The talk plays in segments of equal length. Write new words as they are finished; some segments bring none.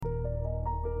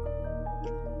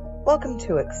Welcome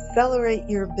to Accelerate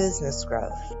Your Business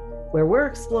Growth, where we're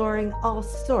exploring all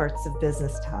sorts of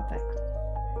business topics.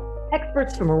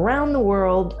 Experts from around the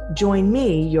world join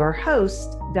me, your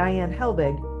host, Diane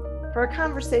Helbig, for a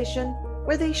conversation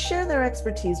where they share their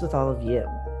expertise with all of you.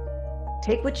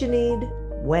 Take what you need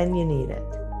when you need it.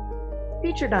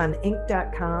 Featured on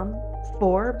Inc.com,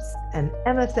 Forbes, and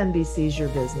MSNBC's Your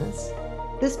Business,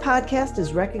 this podcast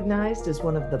is recognized as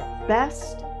one of the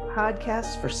best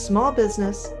podcasts for small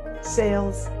business,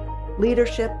 sales,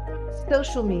 leadership,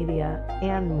 social media,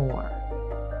 and more.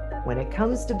 When it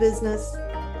comes to business,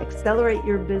 Accelerate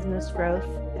Your Business Growth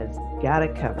has got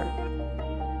it covered.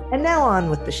 And now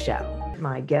on with the show.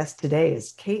 My guest today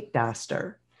is Kate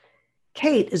Doster.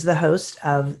 Kate is the host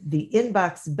of the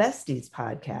Inbox Besties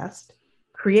podcast,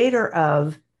 creator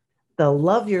of the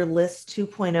Love Your List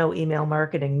 2.0 email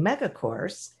marketing mega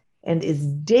course, and is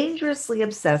dangerously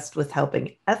obsessed with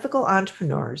helping ethical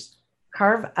entrepreneurs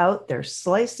carve out their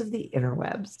slice of the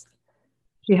interwebs.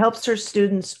 She helps her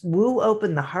students woo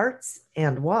open the hearts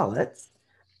and wallets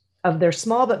of their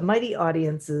small but mighty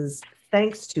audiences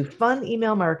thanks to fun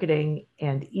email marketing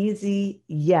and easy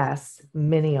yes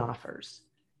mini offers.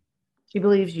 She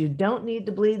believes you don't need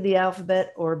to bleed the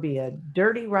alphabet or be a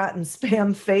dirty, rotten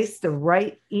spam face to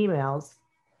write emails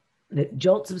that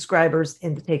jolt subscribers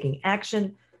into taking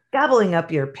action, gobbling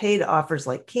up your paid offers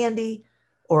like candy,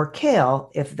 or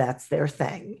kale if that's their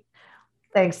thing.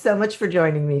 Thanks so much for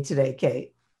joining me today,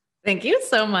 Kate. Thank you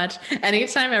so much.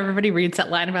 Anytime everybody reads that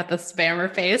line about the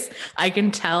spammer face, I can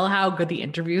tell how good the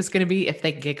interview is going to be if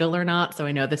they giggle or not. So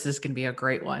I know this is going to be a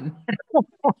great one.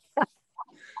 And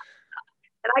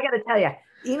I got to tell you,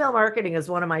 email marketing is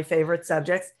one of my favorite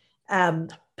subjects.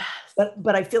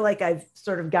 But I feel like I've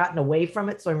sort of gotten away from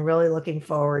it. So I'm really looking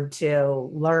forward to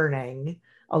learning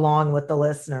along with the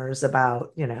listeners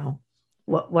about,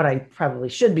 what I probably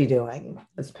should be doing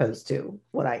as opposed to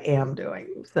what I am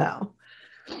doing. So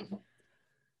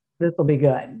this will be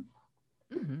good.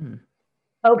 Mm-hmm.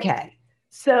 Okay.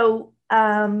 So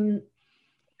trying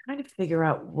to figure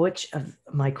out which of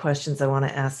my questions I want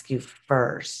to ask you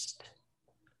first.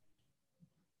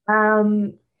 Talk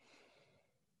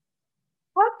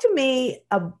to me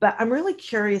about, I'm really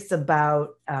curious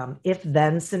about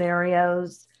if-then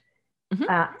scenarios,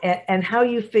 and how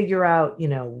you figure out,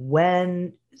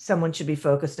 when someone should be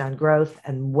focused on growth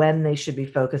and when they should be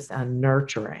focused on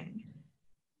nurturing.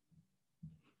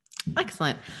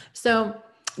 Excellent. So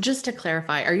just to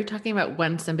clarify, are you talking about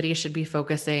when somebody should be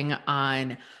focusing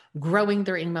on growing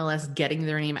their email list, getting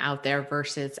their name out there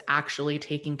versus actually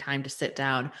taking time to sit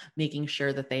down, making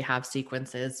sure that they have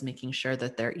sequences, making sure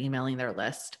that they're emailing their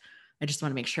list? I just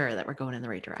want to make sure that we're going in the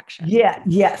right direction.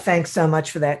 Yeah. Thanks so much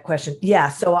for that question. Yeah.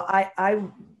 So I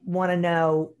want to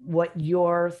know what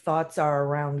your thoughts are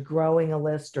around growing a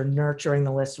list or nurturing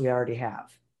the list we already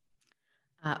have.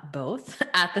 Both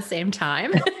at the same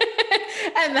time.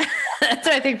 And that's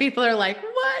why I think people are like,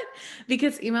 what?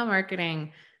 Because email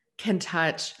marketing can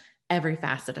touch every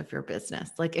facet of your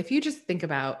business. Like if you just think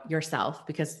about yourself,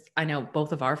 because I know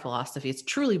both of our philosophies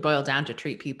truly boil down to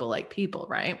treat people like people,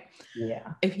 right?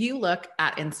 Yeah. If you look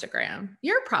at Instagram,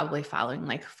 you're probably following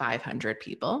like 500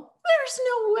 people. There's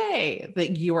no way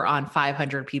that you are on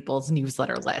 500 people's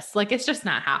newsletter list. Like it's just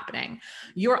not happening.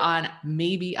 You're on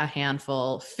maybe a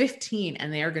handful, 15,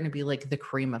 and they are going to be like the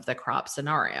cream of the crop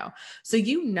scenario. So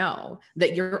you know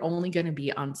that you're only going to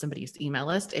be on somebody's email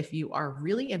list if you are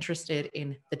really interested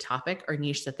in the topic or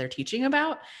niche that they're teaching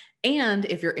about, and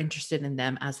if you're interested in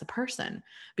them as a person.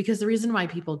 Because the reason why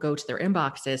people go to their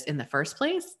inboxes in the first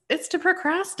place is to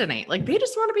procrastinate. Like they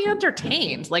just want to be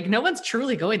entertained. Like no one's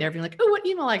truly going there being like, oh, what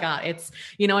email I got. It's,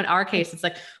 in our case, it's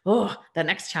like, oh, the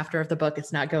next chapter of the book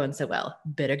is not going so well.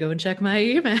 Better go and check my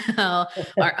email.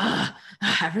 Or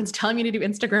everyone's telling me to do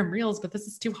Instagram reels, but this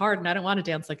is too hard and I don't want to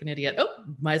dance like an idiot. Oh,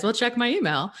 might as well check my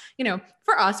email.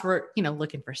 For us, we're,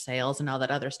 looking for sales and all that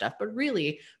other stuff, but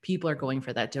really people are going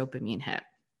for that dopamine hit.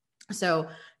 So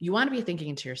you want to be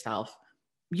thinking to yourself,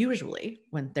 usually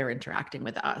when they're interacting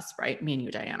with us, right? Me and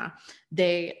you, Diana,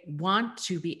 they want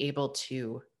to be able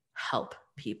to help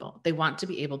people. They want to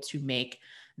be able to make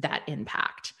that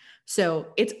impact.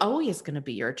 So it's always going to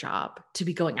be your job to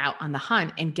be going out on the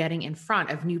hunt and getting in front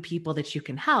of new people that you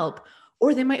can help,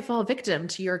 or they might fall victim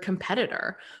to your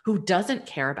competitor who doesn't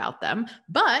care about them,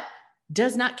 but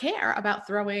does not care about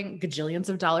throwing gajillions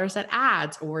of dollars at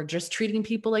ads or just treating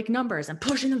people like numbers and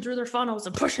pushing them through their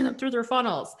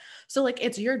funnels. So like,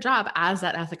 it's your job as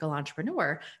that ethical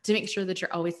entrepreneur to make sure that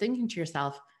you're always thinking to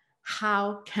yourself,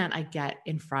 how can I get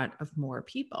in front of more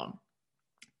people?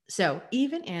 So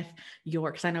even if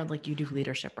because I know like you do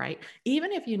leadership, right?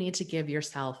 Even if you need to give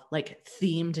yourself like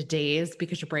themed days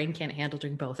because your brain can't handle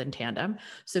doing both in tandem.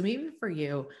 So maybe for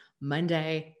you,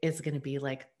 Monday is going to be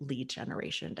like lead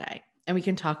generation day. And we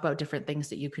can talk about different things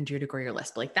that you can do to grow your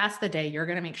list. But like that's the day you're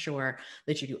going to make sure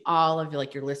that you do all of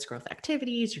like your list growth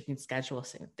activities. You can schedule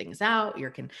things out. You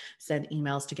can send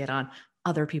emails to get on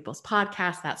other people's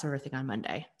podcasts, that sort of thing on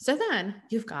Monday. So then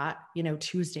you've got,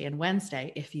 Tuesday and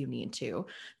Wednesday, if you need to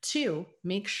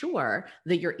make sure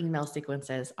that your email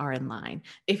sequences are in line.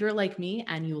 If you're like me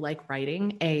and you like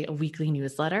writing a weekly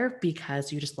newsletter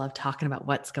because you just love talking about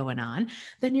what's going on,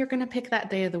 then you're going to pick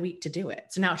that day of the week to do it.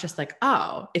 So now it's just like,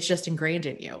 oh, it's just ingrained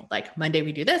in you. Like Monday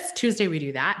we do this, Tuesday we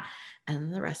do that, and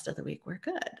then the rest of the week we're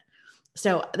good.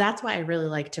 So that's why I really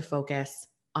like to focus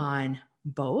on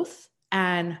both.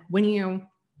 And when you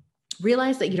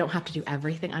realize that you don't have to do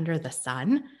everything under the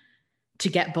sun to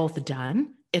get both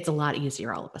done, it's a lot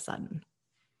easier all of a sudden.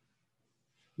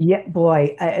 Yeah,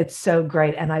 boy, it's so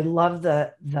great. And I love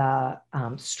the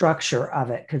structure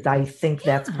of it, because I think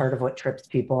that's part of what trips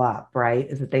people up, right?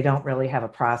 Is that they don't really have a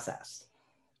process.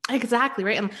 Exactly,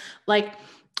 right? And like,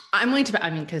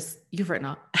 because you've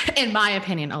written, in my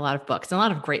opinion, a lot of books, and a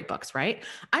lot of great books, right?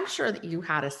 I'm sure that you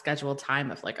had a scheduled time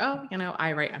of like, I'm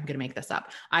going to make this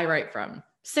up. I write from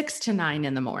 6 to 9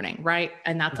 in the morning, right?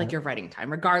 And that's like your writing time,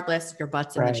 regardless, your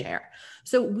butt's in the chair.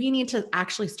 So we need to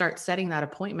actually start setting that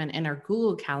appointment in our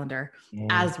Google Calendar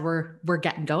as we're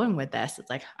getting going with this. It's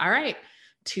like, all right,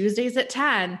 Tuesdays at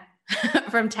 10,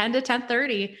 from 10 to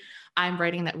 10:30. I'm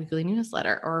writing that weekly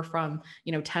newsletter, or from,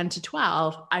 10 to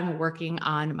 12, I'm working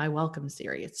on my welcome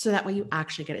series. So that way you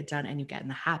actually get it done and you get in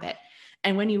the habit.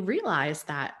 And when you realize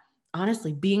that,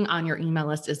 honestly, being on your email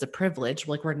list is a privilege,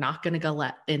 like we're not going to go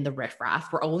let in the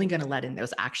riffraff. We're only going to let in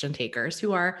those action takers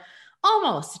who are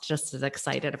almost just as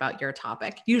excited about your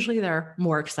topic. Usually they're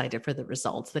more excited for the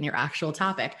results than your actual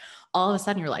topic. All of a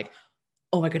sudden you're like,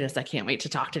 oh my goodness, I can't wait to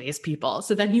talk to these people.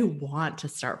 So then you want to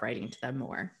start writing to them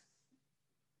more.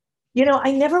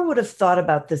 I never would have thought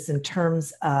about this in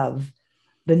terms of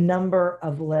the number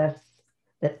of lists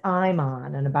that I'm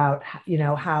on, and about,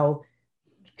 how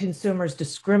consumers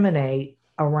discriminate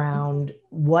around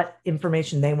what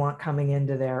information they want coming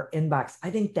into their inbox. I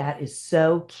think that is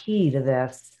so key to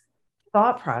this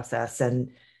thought process.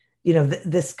 And,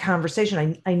 this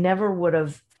conversation, I never would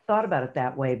have thought about it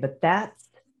that way, but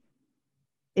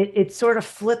it sort of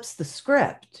flips the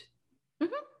script.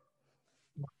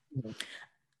 Mm-hmm.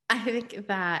 I think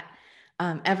that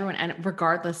everyone, and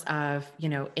regardless of,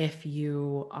 if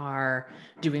you are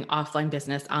doing offline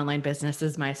business, online business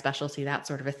is my specialty, that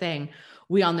sort of a thing.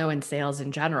 We all know in sales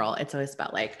in general, it's always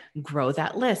about like, grow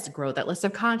that list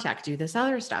of contact, do this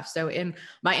other stuff. So in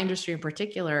my industry in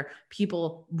particular,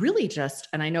 people really just,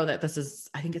 and I know that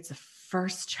I think it's the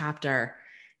first chapter,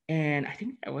 and I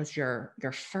think it was your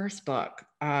first book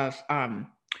of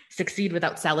Succeed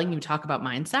Without Selling. You talk about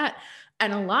mindset.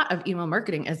 And a lot of email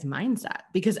marketing is mindset,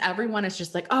 because everyone is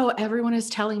just like, oh, everyone is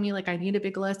telling me like, I need a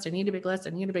big list. I need a big list. I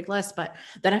need a big list. But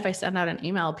then if I send out an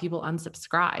email, people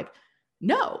unsubscribe.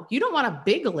 No, you don't want a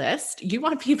big list. You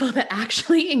want people that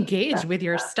actually engage with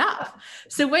your stuff.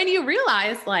 So when you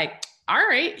realize like, all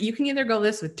right, you can either go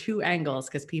this with two angles,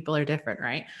 because people are different,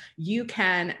 right? You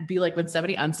can be like, when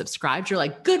somebody unsubscribed, you're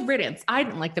like, good riddance. I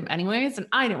didn't like them anyways, and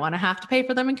I didn't want to have to pay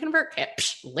for them in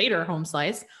ConvertKit. Later, home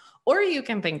slice. Or you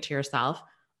can think to yourself,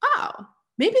 oh,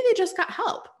 maybe they just got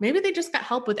help. Maybe they just got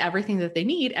help with everything that they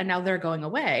need, and now they're going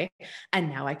away, and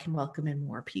now I can welcome in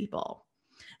more people.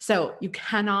 So you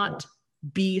cannot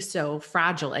be so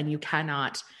fragile, and you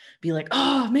cannot be like,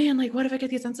 oh man, like what if I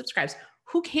get these unsubscribes?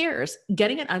 Who cares?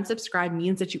 Getting an unsubscribe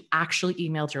means that you actually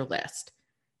emailed your list.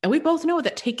 And we both know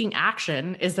that taking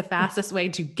action is the fastest way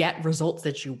to get results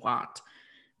that you want.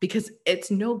 Because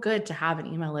it's no good to have an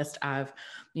email list of,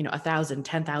 1,000,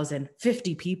 10,000,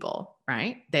 50 people,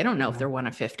 right? They don't know if they're one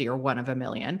of 50 or one of a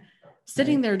million,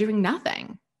 sitting there doing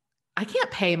nothing. I can't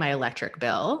pay my electric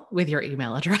bill with your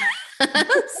email address.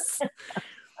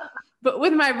 But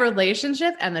with my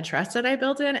relationship and the trust that I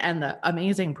built in, and the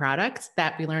amazing products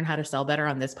that we learn how to sell better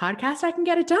on this podcast, I can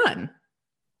get it done.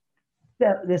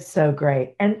 This is so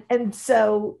great. And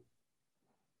so,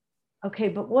 okay,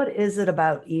 but what is it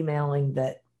about emailing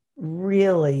that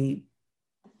really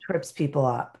trips people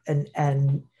up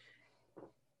and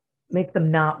make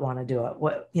them not want to do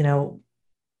it?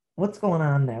 What's going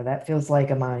on there? That feels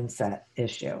like a mindset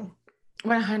issue.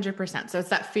 100%. So it's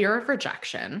that fear of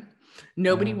rejection.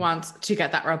 Nobody wants to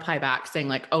get that reply back saying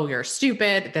like, oh, you're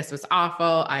stupid. This was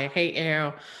awful. I hate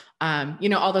you.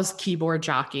 All those keyboard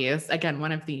jockeys. Again,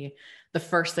 one of the the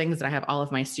first things that I have all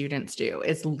of my students do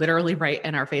is literally write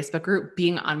in our Facebook group,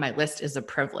 being on my list is a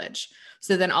privilege.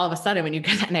 So then all of a sudden, when you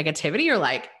get that negativity, you're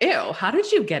like, ew, how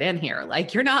did you get in here?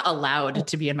 Like, you're not allowed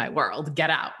to be in my world. Get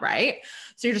out. Right.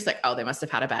 So you're just like, oh, they must have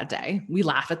had a bad day. We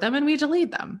laugh at them and we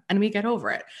delete them and we get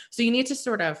over it. So you need to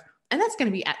sort of, and that's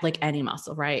going to be like any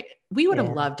muscle, right? We would have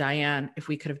loved, Diane, if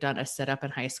we could have done a sit up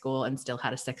in high school and still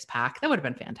had a 6-pack. That would have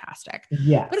been fantastic.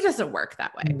 Yeah. But it doesn't work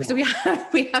that way. Yeah. So we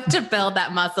have to build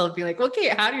that muscle and be like, okay,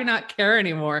 how do you not care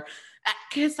anymore?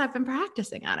 Because I've been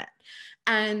practicing on it.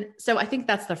 And so I think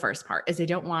that's the first part, is they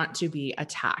don't want to be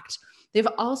attacked. They've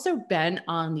also been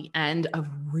on the end of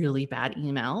really bad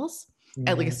emails,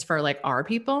 at least for like our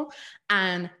people,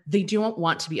 and they don't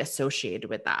want to be associated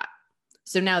with that.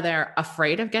 So now they're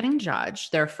afraid of getting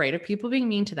judged. They're afraid of people being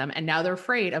mean to them. And now they're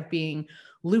afraid of being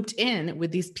looped in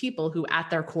with these people who at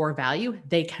their core value,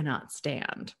 they cannot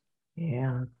stand.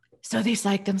 Yeah. So they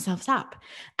psych themselves up.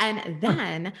 And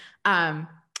then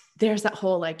there's that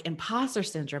whole like imposter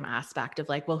syndrome aspect of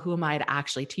like, well, who am I to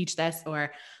actually teach this?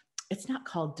 Or it's not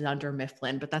called Dunder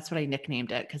Mifflin, but that's what I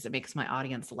nicknamed it because it makes my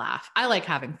audience laugh. I like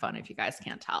having fun, if you guys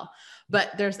can't tell.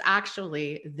 But there's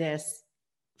actually this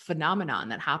phenomenon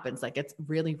that happens, like it's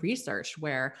really researched,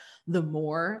 where the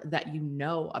more that you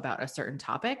know about a certain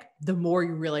topic, the more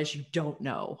you realize you don't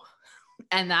know.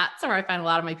 And that's where I find a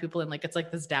lot of my people in, like, it's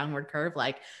like this downward curve.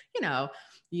 Like,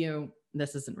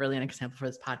 this isn't really an example for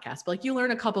this podcast, but like you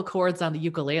learn a couple chords on the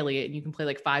ukulele and you can play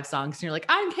like 5 songs and you're like,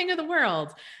 I'm king of the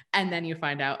world. And then you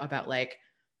find out about like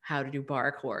how to do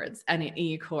bar chords and an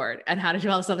E chord and how to do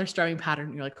all this other strumming pattern.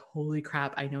 And you're like, holy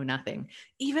crap, I know nothing,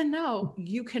 even though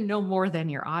you can know more than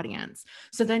your audience.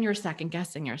 So then you're second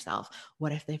guessing yourself.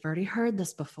 What if they've already heard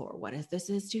this before? What if this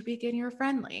is too beginner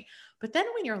friendly? But then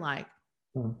when you're like,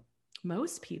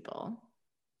 most people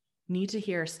need to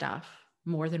hear stuff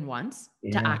more than once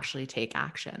to actually take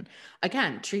action.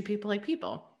 Again, treat people like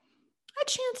people.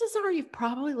 Chances are you've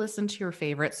probably listened to your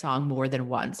favorite song more than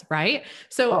once, right?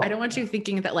 So I don't want you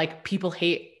thinking that like people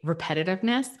hate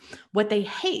repetitiveness. What they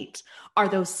hate are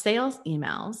those sales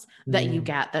emails that you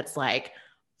get that's like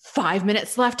 5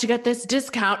 minutes left to get this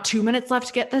discount, 2 minutes left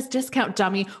to get this discount,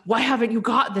 dummy. Why haven't you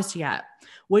got this yet?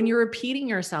 When you're repeating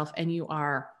yourself and you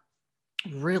are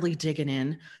really digging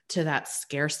in to that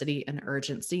scarcity and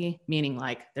urgency, meaning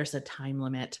like there's a time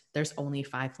limit, there's only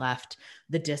 5 left,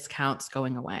 the discount's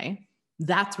going away.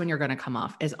 That's when you're going to come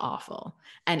off as awful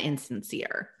and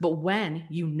insincere. But when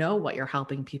you know what you're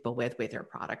helping people with your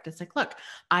product, it's like, look,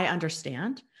 I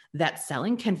understand that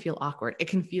selling can feel awkward. It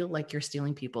can feel like you're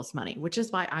stealing people's money, which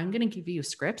is why I'm going to give you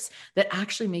scripts that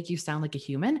actually make you sound like a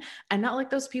human and not like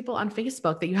those people on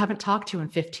Facebook that you haven't talked to in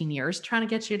 15 years trying to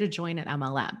get you to join an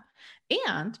MLM.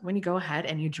 And when you go ahead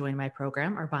and you join my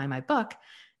program or buy my book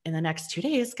in the next 2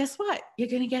 days, guess what? You're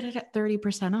going to get it at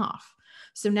 30% off.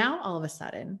 So now all of a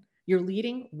sudden, you're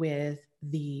leading with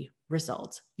the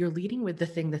results. You're leading with the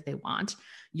thing that they want.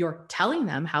 You're telling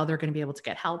them how they're going to be able to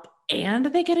get help and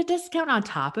they get a discount on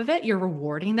top of it. You're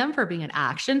rewarding them for being an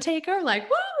action taker. Like,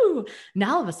 woo!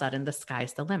 Now all of a sudden the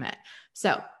sky's the limit.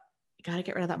 So you got to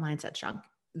get rid of that mindset junk.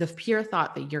 The pure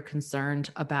thought that you're concerned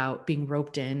about being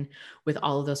roped in with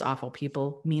all of those awful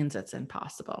people means it's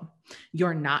impossible.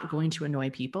 You're not going to annoy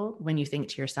people when you think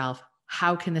to yourself,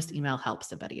 how can this email help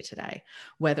somebody today?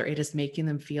 Whether it is making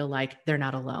them feel like they're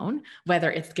not alone,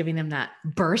 whether it's giving them that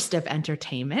burst of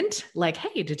entertainment, like,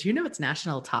 hey, did you know it's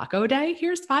National Taco Day?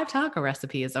 Here's 5 taco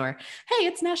recipes. Or, hey,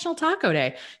 it's National Taco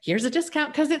Day. Here's a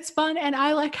discount because it's fun and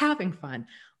I like having fun.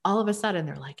 All of a sudden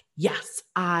they're like, yes,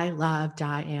 I love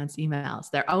Diane's emails.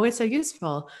 They're always so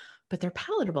useful, but they're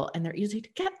palatable and they're easy to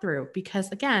get through because,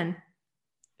 again,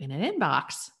 in an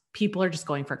inbox, people are just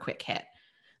going for a quick hit.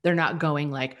 They're not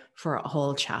going like for a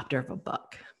whole chapter of a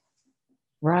book.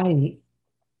 Right.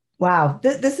 Wow.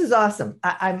 This is awesome.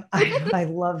 I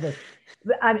love this.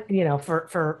 I'm,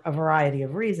 for a variety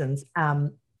of reasons.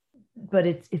 But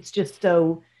it's just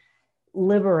so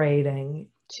liberating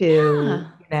to,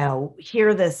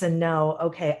 hear this and know,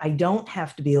 okay, I don't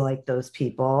have to be like those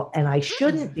people and I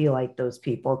shouldn't be like those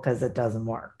people because it doesn't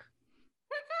work.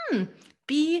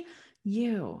 Be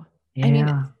you. Yeah. I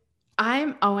mean,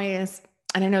 I'm always,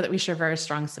 and I know that we share very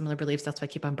strong, similar beliefs. That's why I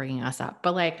keep on bringing us up.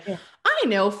 But I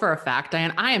know for a fact,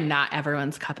 Diane, I am not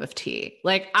everyone's cup of tea.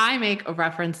 Like I make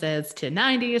references to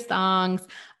 90s songs.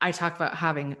 I talk about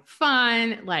having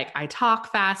fun. Like I talk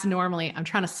fast. Normally I'm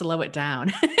trying to slow it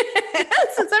down.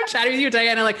 Since I'm chatting with you,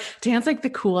 Diane, I'm like, Dan's like the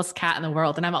coolest cat in the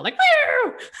world. And I'm all like,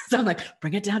 woo! So I'm like,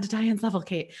 bring it down to Diane's level,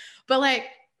 Kate. But like,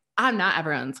 I'm not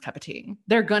everyone's cup of tea.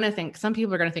 They're going to think, some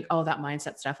people are going to think, oh, that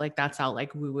mindset stuff, like that's all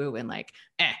like woo woo and like,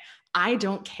 I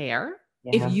don't care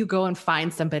if Yeah. you go and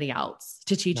find somebody else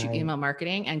to teach you Right. email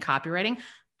marketing and copywriting.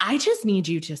 I just need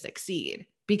you to succeed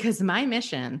because my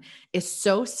mission is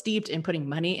so steeped in putting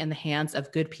money in the hands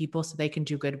of good people so they can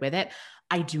do good with it.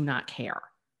 I do not care.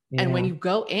 And when Yeah. you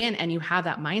go in and you have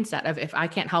that mindset of if I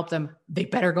can't help them, they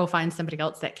better go find somebody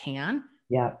else that can,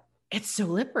 Yeah. it's so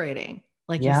liberating.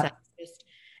 Like you Yeah. said,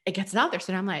 it gets it out there.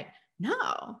 So I'm like,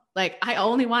 no, like I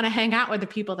only want to hang out with the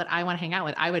people that I want to hang out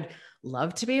with. I would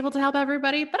love to be able to help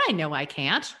everybody, but I know I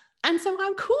can't. And so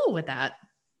I'm cool with that.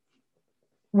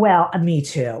 Well, me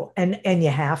too. And you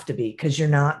have to be because you're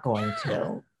not going Yeah,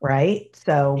 to, right?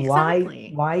 So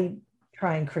exactly. why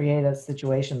try and create a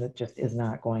situation that just is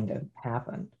not going to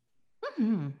happen?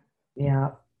 Mhm.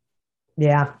 Yeah.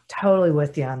 Yeah, totally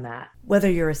with you on that.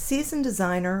 Whether you're a seasoned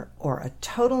designer or a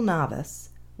total novice,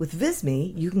 with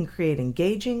Visme, you can create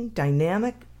engaging,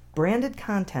 dynamic, branded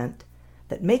content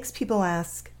that makes people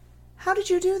ask, how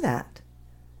did you do that?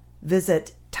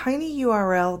 Visit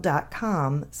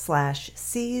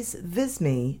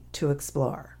tinyurl.com/seesvisme to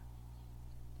explore.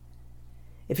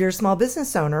 If you're a small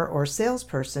business owner or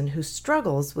salesperson who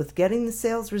struggles with getting the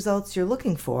sales results you're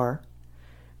looking for,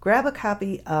 grab a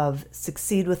copy of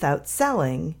Succeed Without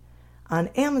Selling on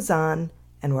Amazon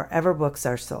and wherever books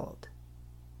are sold.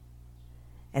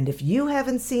 And if you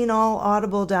haven't seen all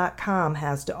Audible.com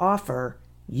has to offer,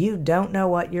 you don't know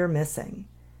what you're missing.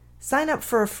 Sign up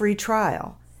for a free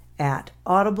trial at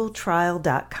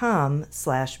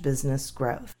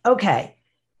audibletrial.com/businessgrowth. Okay,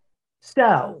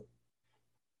 so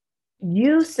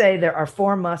you say there are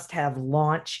 4 must-have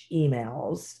launch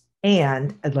emails,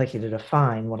 and I'd like you to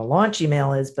define what a launch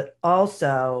email is, but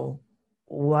also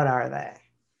what are they?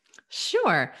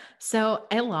 Sure. So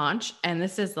a launch, and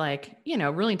this is like,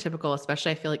 really typical,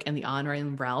 especially I feel like in the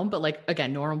online realm, but like,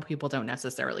 again, normal people don't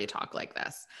necessarily talk like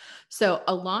this. So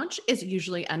a launch is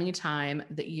usually any time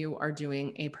that you are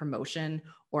doing a promotion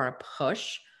or a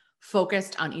push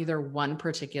focused on either one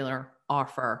particular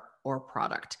offer or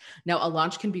product. Now, a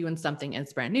launch can be when something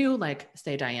is brand new, like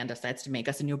say Diane decides to make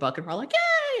us a new book and we're like, yay,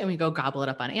 and we go gobble it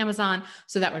up on Amazon.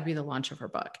 So that would be the launch of her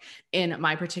book. In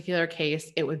my particular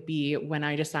case, it would be when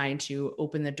I decide to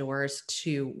open the doors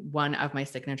to one of my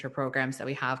signature programs that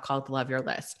we have called Love Your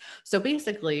List. So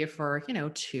basically for,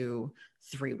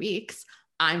 2-3 weeks,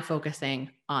 I'm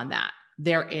focusing on that.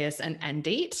 There is an end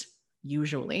date.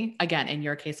 Usually, again, in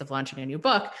your case of launching a new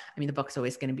book, the book's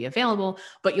always going to be available,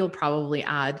 but you'll probably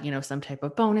add, some type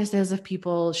of bonuses if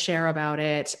people share about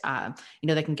it.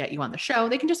 They can get you on the show.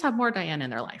 They can just have more Diane in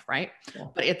their life, right? Yeah.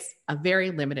 But it's a very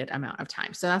limited amount of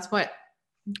time. So that's what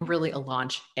really a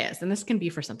launch is. And this can be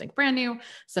for something brand new,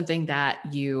 something that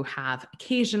you have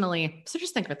occasionally. So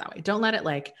just think of it that way. Don't let it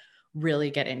like really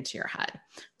get into your head.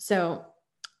 So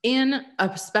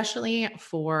especially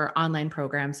for online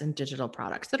programs and digital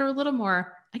products that are a little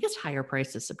more, I guess, higher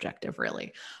price is subjective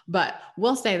really, but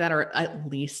we'll say that are at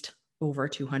least over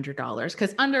 $200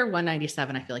 because under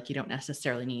 $197, I feel like you don't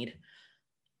necessarily need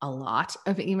a lot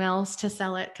of emails to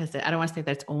sell it because I don't want to say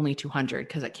that it's only 200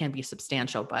 because it can be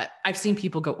substantial, but I've seen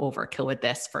people go overkill with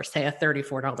this for say a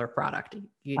 $34 product.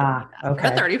 You don't need that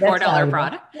okay. for a $34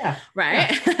 product. Yeah.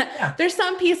 Right. Yeah. There's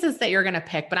some pieces that you're going to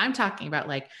pick, but I'm talking about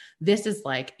like, this is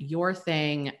like your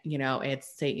thing,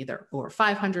 it's say either over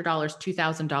 $500,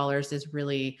 $2,000 is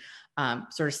really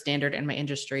sort of standard in my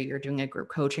industry. You're doing a group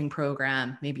coaching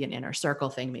program, maybe an inner circle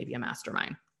thing, maybe a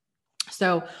mastermind.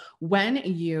 So when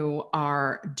you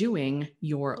are doing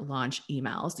your launch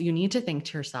emails, you need to think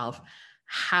to yourself,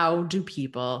 how do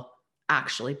people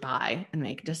actually buy and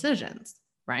make decisions?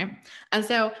 Right. And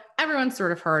so everyone's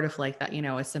sort of heard of like that,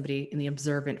 as somebody in the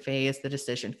observant phase, the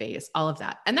decision phase, all of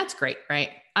that. And that's great. Right.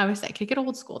 I always say, kick it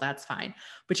old school. That's fine.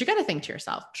 But you got to think to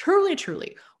yourself,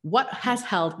 truly, what has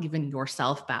held even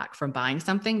yourself back from buying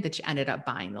something that you ended up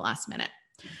buying the last minute?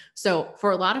 So for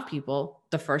a lot of people,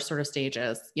 the first sort of stage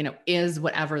is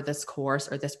whatever this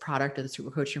course or this product or the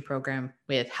super coaching program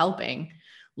with helping,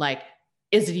 like,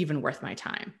 is it even worth my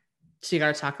time? So you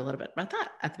got to talk a little bit about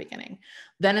that at the beginning.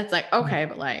 Then it's like, okay,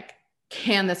 but like,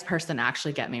 can this person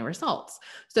actually get me results?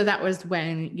 So that was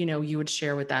when, you would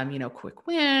share with them, quick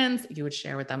wins, you would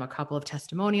share with them a couple of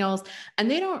testimonials, and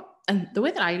the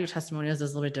way that I do testimonials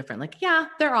is a little bit different. Like, yeah,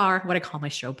 there are what I call my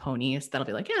show ponies. That'll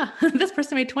be like, yeah, this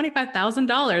person made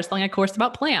 $25,000 selling a course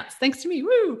about plants. Thanks to me.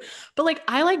 Woo. But like,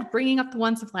 I like bringing up the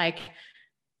ones of like,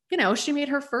 she made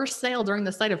her first sale during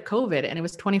the height of COVID and it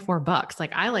was $24.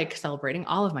 Like I like celebrating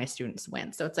all of my students'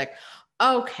 wins. So it's like,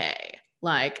 okay,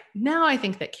 like now I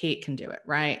think that Kate can do it.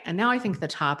 Right. And now I think the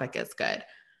topic is good,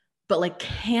 but like,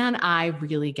 can I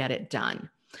really get it done?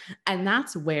 And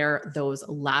that's where those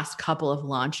last couple of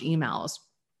launch emails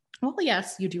Well,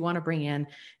 yes, you do want to bring in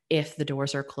if the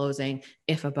doors are closing,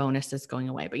 if a bonus is going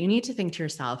away, but you need to think to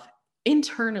yourself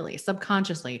internally,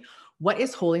 subconsciously, what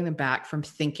is holding them back from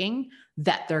thinking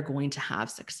that they're going to have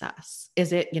success?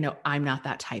 Is it, I'm not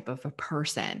that type of a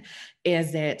person?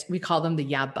 Is it, we call them the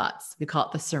yeah buts. We call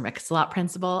it the Sir Mix-a-Lot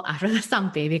principle. After the song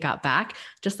Baby Got Back,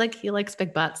 just like he likes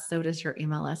big butts, so does your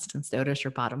email list and so does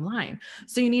your bottom line.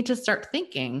 So you need to start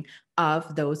thinking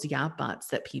of those yeah buts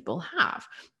that people have.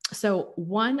 So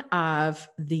one of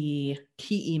the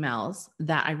key emails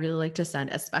that I really like to send,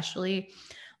 especially,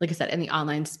 like I said, in the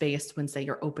online space, when say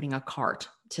you're opening a cart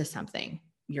to something,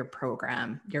 your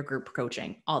program, your group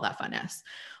coaching, all that funness,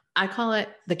 I call it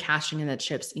the cashing in the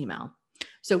chips email.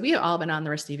 So we have all been on the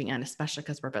receiving end, especially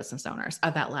because we're business owners,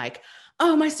 of that like,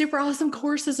 oh, my super awesome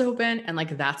course is open. And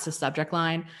like, that's the subject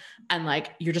line. And like,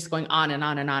 you're just going on and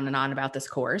on and on and on about this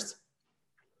course.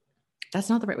 That's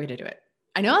not the right way to do it.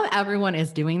 I know everyone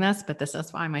is doing this, but this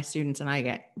is why my students and I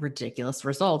get ridiculous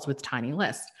results with tiny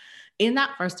lists. In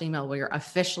that first email where you're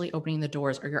officially opening the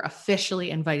doors or you're officially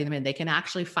inviting them in, they can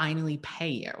actually finally pay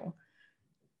you.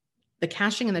 The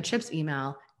cashing in the chips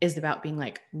email is about being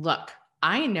like, look,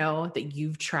 I know that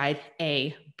you've tried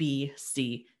A, B,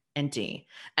 C, and D.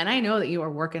 And I know that you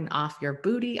are working off your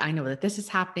booty. I know that this is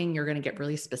happening. You're going to get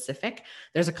really specific.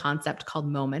 There's a concept called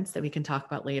moments that we can talk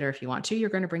about later if you want to. You're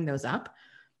going to bring those up.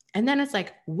 And then it's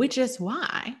like, which is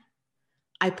why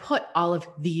I put all of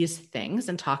these things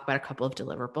and talk about a couple of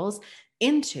deliverables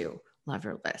into Love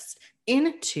Your List,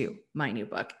 into my new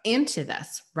book, into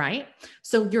this, right?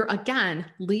 So you're again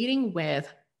leading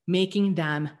with making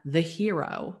them the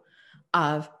hero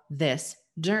of this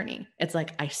journey. It's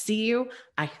like, I see you,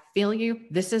 I feel you.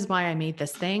 This is why I made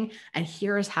this thing. And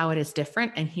here is how it is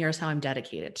different. And here's how I'm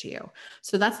dedicated to you.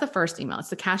 So that's the first email. It's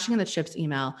the cashing in the chips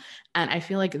email. And I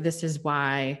feel like this is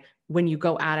why when you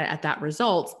go at it at that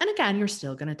results, and again, you're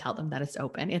still going to tell them that it's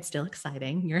open. It's still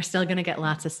exciting. You're still going to get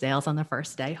lots of sales on the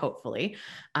first day, hopefully,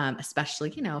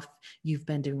 especially, if you've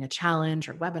been doing a challenge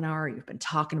or webinar, or you've been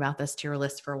talking about this to your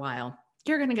list for a while,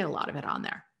 you're going to get a lot of it on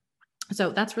there.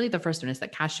 So that's really the first one, is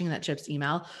that cashing that chips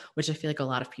email, which I feel like a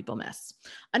lot of people miss.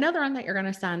 Another one that you're going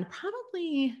to send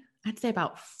probably, I'd say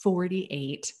about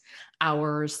 48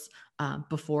 hours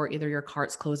before either your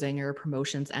cart's closing or your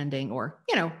promotion's ending, or,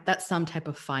 that some type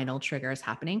of final trigger is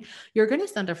happening. You're going to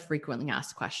send a frequently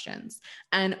asked questions.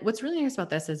 And what's really nice about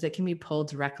this is it can be pulled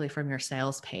directly from your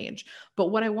sales page.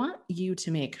 But what I want you to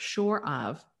make sure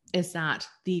of is that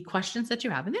the questions that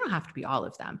you have, and they don't have to be all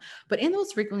of them, but in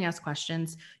those frequently asked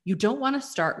questions, you don't want to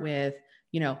start with,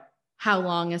 how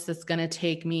long is this going to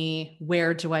take me?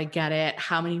 Where do I get it?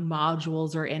 How many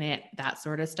modules are in it? That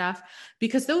sort of stuff.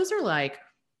 Because those are like,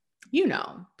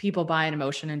 people buy an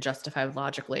emotion and justify with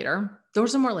logic later.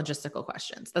 Those are more logistical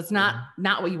questions. That's not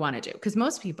what you want to do. Because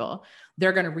most people,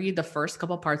 they're going to read the first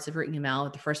couple parts of your email,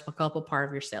 the first couple part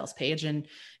of your sales page. And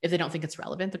if they don't think it's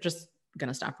relevant, they're just going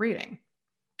to stop reading.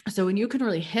 So when you can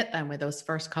really hit them with those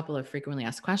first couple of frequently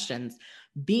asked questions,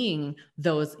 being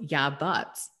those yeah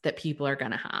buts that people are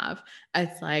going to have,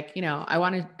 it's like, I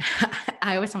want to,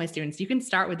 I always tell my students, you can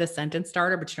start with a sentence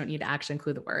starter, but you don't need to actually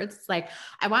include the words. It's like,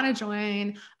 I want to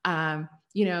join,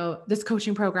 this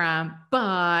coaching program,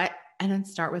 but, and then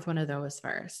start with one of those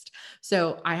first.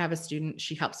 So I have a student,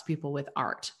 she helps people with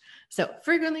art. So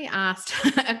frequently asked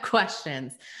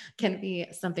questions can be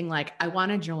something like, I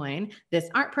want to join this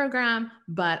art program,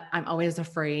 but I'm always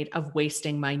afraid of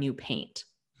wasting my new paint.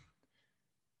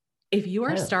 If you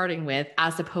are starting with,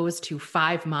 as opposed to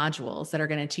 5 modules that are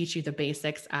going to teach you the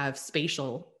basics of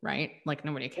spatial, right? Like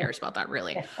nobody cares about that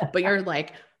really, but you're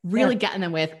like really getting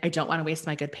them with, I don't want to waste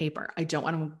my good paper. I don't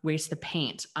want to waste the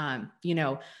paint.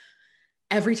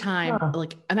 Every time,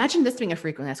 like, imagine this being a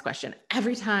frequently asked question.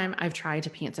 Every time I've tried to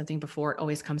paint something before, it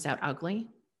always comes out ugly.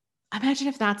 Imagine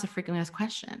if that's a frequently asked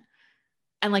question.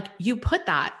 And like, you put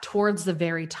that towards the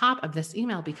very top of this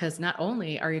email, because not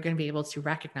only are you going to be able to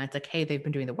recognize like, hey, they've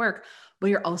been doing the work, but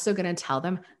you're also going to tell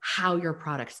them how your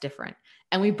product's different.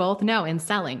 And we both know in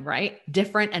selling, right?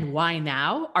 Different and why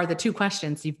now are the 2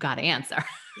 questions you've got to answer.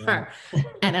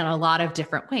 And in a lot of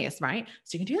different ways, right?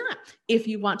 So you can do that. If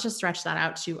you want to stretch that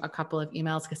out to a couple of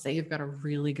emails, because say you've got a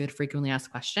really good frequently asked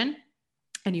question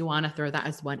and you want to throw that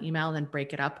as one email, then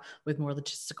break it up with more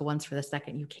logistical ones for the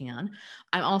second you can.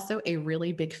 I'm also a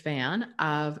really big fan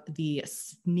of the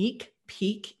sneak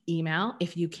peek email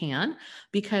if you can,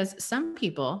 because some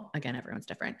people, again, everyone's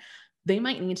different. They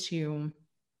might need to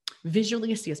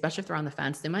visually see, especially if they're on the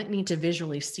fence, they might need to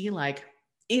visually see like,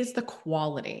 is the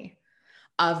quality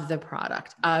of the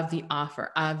product, of the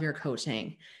offer, of your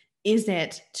coaching, is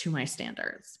it to my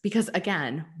standards? Because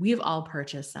again, we've all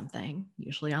purchased something,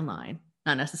 usually online,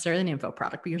 not necessarily an info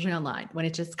product, but usually online, when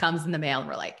it just comes in the mail and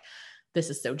we're like, this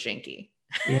is so janky.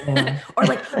 Yeah. Or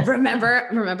like,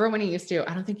 remember when you used to,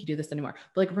 I don't think you do this anymore,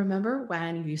 but like, remember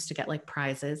when you used to get like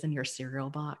prizes in your cereal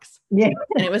box? Yeah.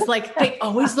 And it was like, they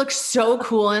always look so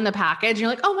cool in the package. You're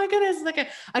like, oh my goodness, it's like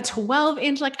a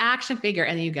 12-inch like action figure.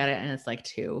 And then you get it and it's like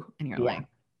 2 and you're like,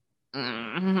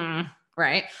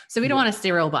 right. So we don't want to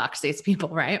cereal box these people.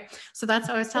 Right. So that's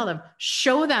how I always tell them,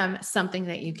 show them something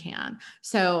that you can.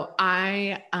 So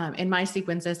I, in my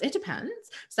sequences, it depends.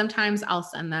 Sometimes I'll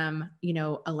send them,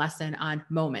 a lesson on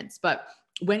moments, but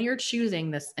when you're choosing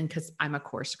this, and because I'm a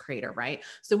course creator, right?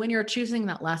 So when you're choosing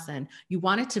that lesson, you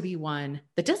want it to be one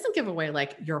that doesn't give away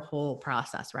like your whole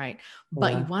process, right?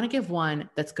 But you want to give one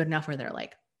that's good enough where they're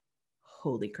like,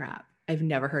 holy crap, I've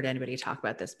never heard anybody talk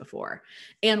about this before.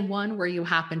 And one where you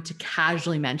happen to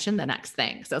casually mention the next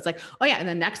thing. So it's like, oh yeah, in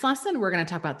the next lesson, we're going to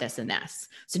talk about this and this.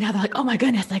 So now they're like, oh my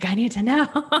goodness, like I need to know,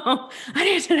 I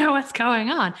need to know what's going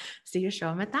on. So you show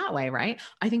them it that way, right?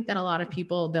 I think that a lot of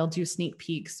people, they'll do sneak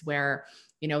peeks where,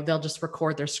 they'll just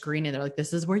record their screen and they're like,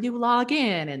 this is where you log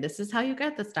in and this is how you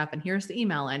get the stuff. And here's the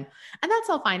email. And that's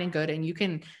all fine and good. And you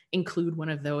can include one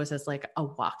of those as like a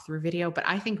walkthrough video. But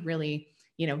I think really,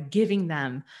 giving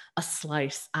them a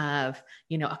slice of,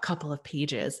 a couple of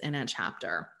pages in a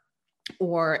chapter,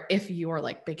 or if you're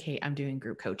like, big, hey, I'm doing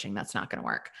group coaching, that's not going to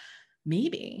work.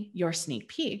 Maybe your sneak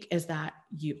peek is that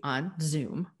you on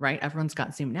Zoom, right? Everyone's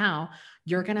got Zoom now.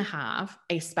 You're going to have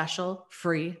a special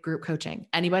free group coaching.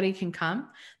 Anybody can come.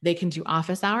 They can do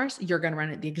office hours. You're going to run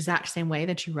it the exact same way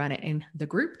that you run it in the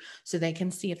group so they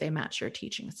can see if they match your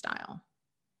teaching style.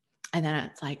 And then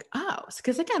it's like, oh,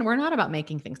 because again, we're not about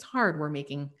making things hard. We're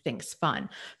making things fun.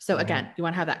 So again, you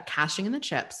want to have that cashing in the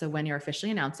chip. So when you're officially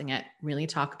announcing it, really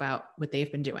talk about what they've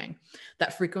been doing,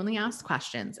 that frequently asked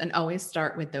questions, and always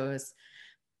start with those.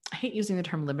 I hate using the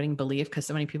term limiting belief because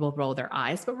so many people roll their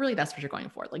eyes, but really that's what you're going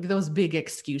for. Like those big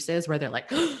excuses where they're like,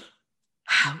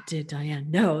 how did Diane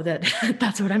know that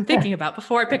that's what I'm thinking about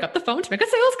before I pick up the phone to make a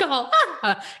sales call?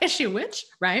 Is she a witch?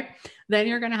 Right? Then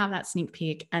you're going to have that sneak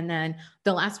peek. And then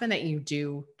the last one that you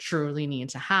do truly need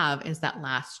to have is that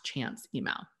last chance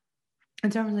email.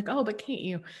 And so everyone's like, oh, but Kate,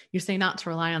 you say not to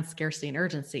rely on scarcity and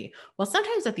urgency. Well,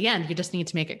 sometimes at the end, you just need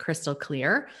to make it crystal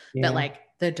clear that like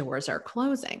the doors are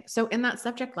closing. So in that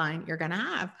subject line, you're going to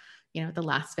have, the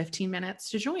last 15 minutes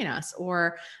to join us,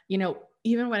 or,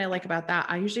 even what I like about that,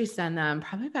 I usually send them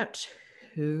probably about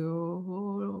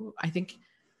 2, I think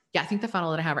the funnel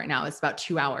that I have right now is about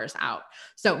 2 hours out.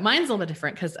 So mine's a little bit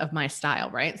different because of my style,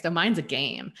 right? So mine's a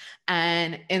game.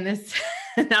 And in this,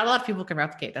 not a lot of people can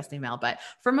replicate this email, but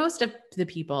for most of the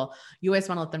people, you always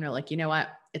want to let them know, like, you know what,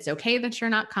 it's okay that you're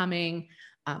not coming.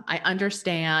 I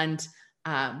understand.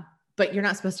 But you're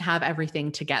not supposed to have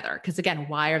everything together. Because again,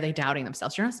 why are they doubting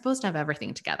themselves? You're not supposed to have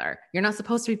everything together. You're not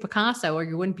supposed to be Picasso, or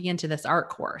you wouldn't be into this art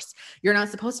course. You're not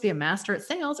supposed to be a master at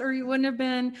sales, or you wouldn't have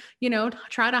been,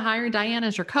 try to hire Diane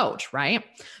as your coach, right?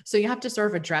 So you have to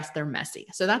sort of address their messy.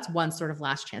 So that's one sort of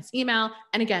last chance email.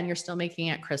 And again, you're still making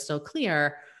it crystal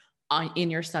clear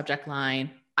in your subject line.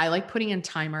 I like putting in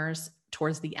timers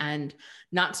towards the end,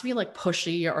 not to be like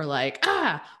pushy or like,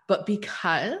 but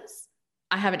because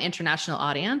I have an international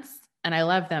audience and I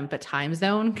love them, but time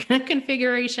zone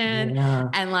configuration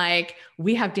and like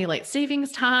we have daylight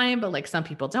savings time, but like some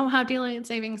people don't have daylight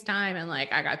savings time. And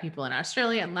like, I got people in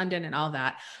Australia and London and all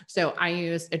that. So I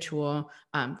use a tool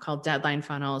called Deadline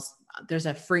Funnels. There's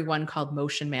a free one called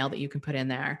Motion Mail that you can put in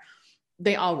there.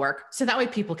 They all work. So that way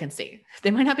people can see. They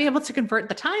might not be able to convert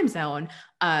the time zone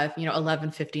of,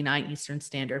 11:59 Eastern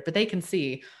Standard, but they can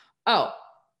see, oh,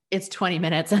 it's 20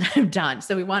 minutes and I'm done.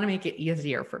 So we want to make it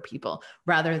easier for people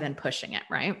rather than pushing it.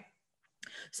 Right.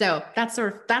 So that's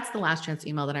the last chance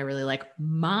email that I really like.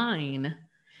 Mine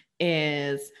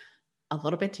is a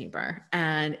little bit deeper,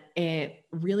 and it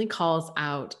really calls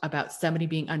out about somebody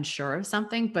being unsure of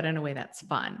something, but in a way that's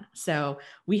fun. So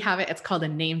we have it, it's called a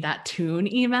Name That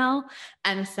Tune email.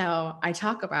 And so I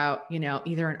talk about,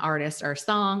 either an artist or a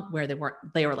song where they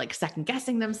were like second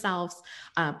guessing themselves.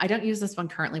 I don't use this one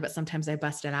currently, but sometimes I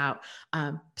bust it out.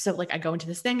 So like I go into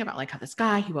this thing about like how this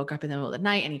guy, he woke up in the middle of the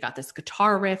night and he got this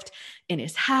guitar riff in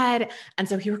his head. And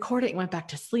so he recorded it and went back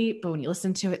to sleep. But when you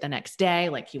listen to it the next day,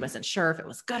 like he wasn't sure if it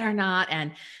was good or not.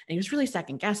 And he was really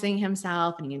second guessing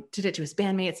himself, and he did it to his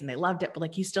bandmates and they loved it, but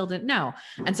like he still didn't know.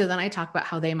 And so then I talk about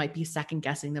how they might be second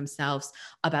guessing themselves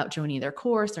about joining their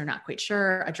course. They're not quite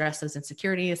sure, address those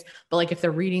insecurities, but like if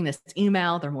they're reading this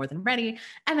email, they're more than ready.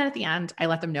 And then at the end, I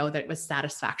let them know that it was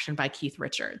Satisfaction by Keith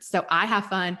Richards. So I have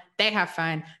fun, they have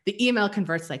fun. The email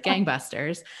converts like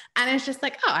gangbusters. And it's just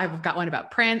like, oh, I've got one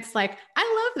about Prince. Like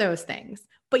I love those things.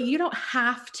 but you don't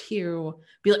have to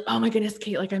be like, oh my goodness,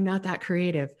 Kate, like I'm not that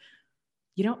creative.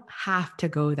 You don't have to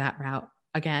go that route.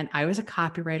 Again, I was a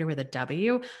copywriter with a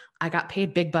W. I got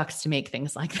paid big bucks to make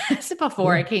things like this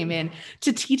before I came in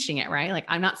to teaching it, right? Like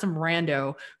I'm not some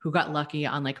rando who got lucky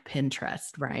on like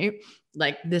Pinterest, right?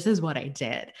 Like this is what I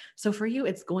did. So for you,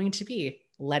 it's going to be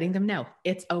letting them know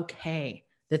it's okay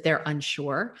that they're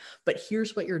unsure, but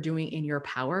here's what you're doing in your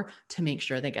power to make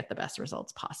sure they get the best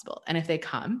results possible. And if they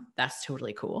come, that's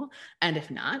totally cool. And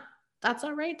if not, that's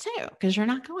all right too, because you're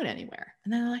not going anywhere.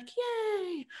 And then they're like,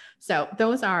 yay. So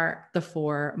those are the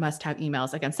 4 must-have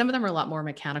emails. Again, some of them are a lot more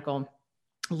mechanical,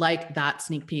 like that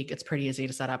sneak peek. It's pretty easy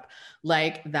to set up,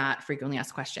 like that frequently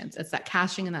asked questions. It's that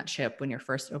cashing in that chip when you're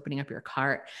first opening up your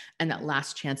cart, and that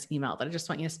last chance email that I just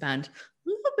want you to spend a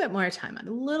little bit more time on,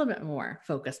 a little bit more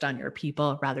focused on your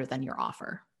people rather than your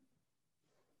offer.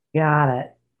 Got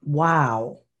it.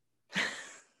 Wow.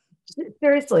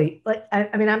 Seriously, like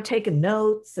I mean, I'm taking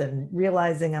notes and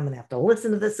realizing I'm gonna have to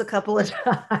listen to this a couple of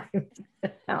times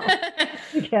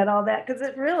to get all that, because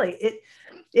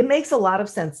it makes a lot of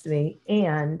sense to me,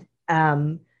 and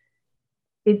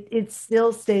it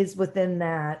still stays within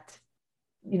that,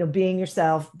 being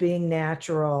yourself, being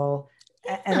natural,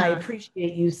 and I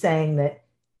appreciate you saying that,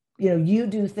 you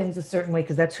do things a certain way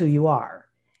because that's who you are.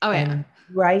 Oh yeah. And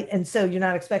right, and so you're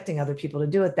not expecting other people to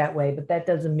do it that way, but that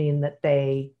doesn't mean that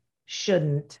they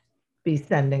shouldn't be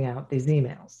sending out these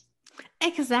emails.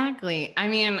 Exactly. I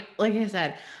mean, like I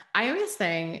said, I always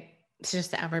say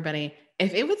just to everybody,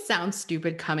 if it would sound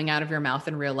stupid coming out of your mouth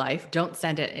in real life, don't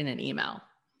send it in an email,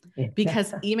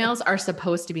 because emails are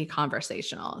supposed to be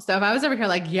conversational. So if I was over here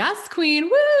like, yes, queen,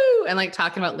 woo, and like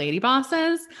talking about lady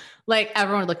bosses, like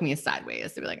everyone would look at me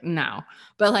sideways. They'd be like, no.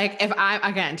 But like if I'm,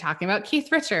 again, talking about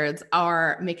Keith Richards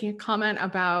or making a comment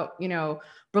about,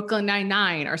 Brooklyn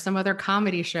Nine-Nine or some other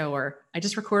comedy show, or I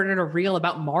just recorded a reel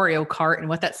about Mario Kart and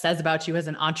what that says about you as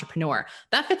an entrepreneur,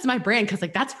 that fits my brand because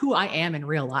like that's who I am in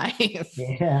real life.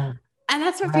 Yeah. And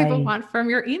that's what people want from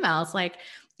your emails. Like,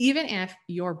 even if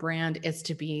your brand is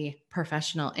to be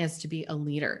professional, is to be a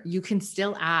leader, you can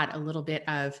still add a little bit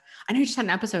of, I know you just had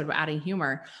an episode about adding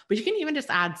humor, but you can even just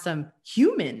add some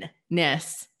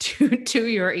humanness to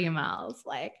your emails.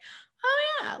 Like, oh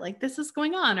yeah, like this is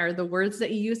going on, or the words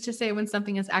that you use to say when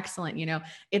something is excellent,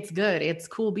 it's good, it's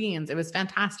cool beans, it was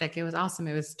fantastic, it was awesome,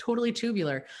 it was totally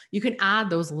tubular. You can add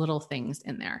those little things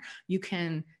in there. You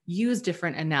can use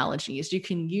different analogies. You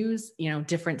can use,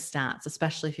 different stats,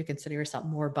 especially if you consider yourself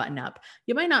more button up.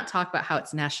 You might not talk about how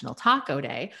it's National Taco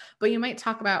Day, but you might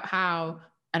talk about how,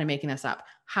 and I'm making this up,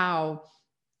 how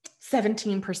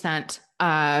 17%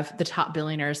 of the top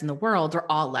billionaires in the world are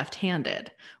all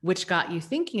left-handed, which got you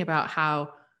thinking about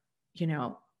how, we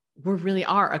really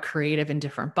are a creative and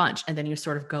different bunch. And then you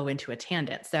sort of go into a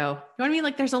tangent. So you know what I mean?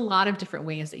 Like there's a lot of different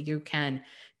ways that you can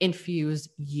infuse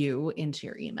you into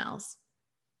your emails.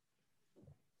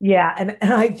 Yeah. And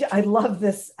I love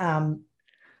this.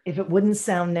 If it wouldn't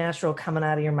sound natural coming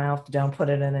out of your mouth, don't put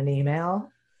it in an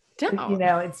email. Don't.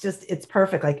 It's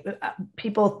perfect. Like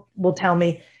people will tell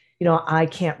me, I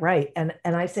can't write. And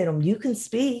I say to them, you can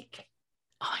speak.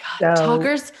 Oh my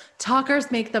God.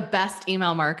 Talkers make the best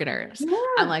email marketers. Yeah.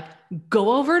 I'm like,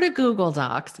 go over to Google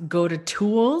Docs, go to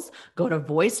tools, go to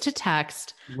voice to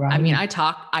text. Right. I mean, I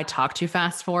talk too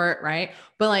fast for it. Right.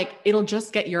 But like, it'll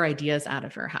just get your ideas out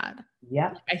of your head.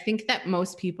 Yeah. I think that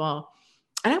most people,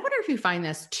 and I wonder if you find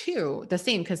this too, the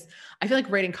same, because I feel like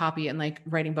writing copy and like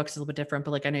writing books is a little bit different,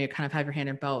 but like, I know you kind of have your hand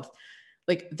in both.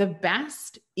 Like the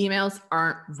best emails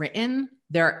aren't written,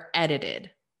 they're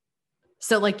edited.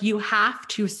 So like you have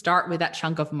to start with that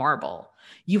chunk of marble.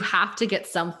 You have to get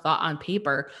some thought on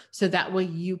paper so that way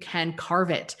you can carve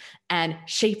it and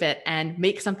shape it and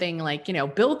make something like,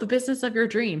 build the business of your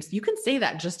dreams. You can say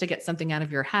that just to get something out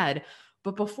of your head.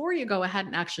 But before you go ahead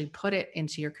and actually put it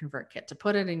into your ConvertKit, to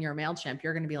put it in your MailChimp,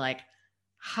 you're going to be like,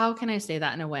 how can I say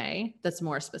that in a way that's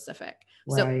more specific?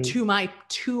 Right. So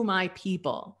to my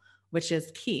people, which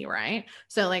is key, right?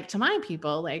 So like to my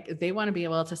people, like they want to be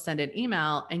able to send an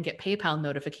email and get PayPal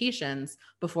notifications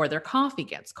before their coffee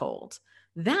gets cold.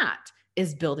 That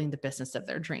is building the business of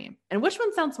their dream. And which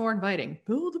one sounds more inviting?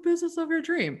 Build the business of your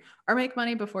dream or make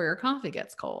money before your coffee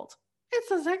gets cold? It's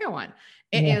the second one.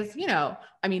 It is,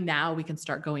 now we can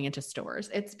start going into stores.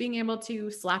 It's being able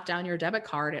to slap down your debit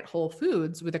card at Whole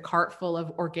Foods with a cart full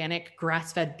of organic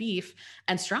grass-fed beef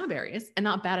and strawberries and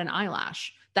not bat an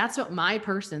eyelash. That's what my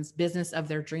person's business of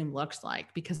their dream looks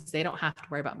like, because they don't have to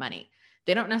worry about money.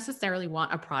 They don't necessarily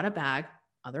want a Prada bag.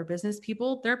 Other business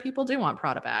people, their people do want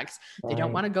Prada bags. Right. They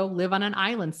don't want to go live on an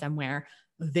island somewhere.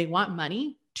 They want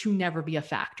money to never be a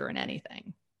factor in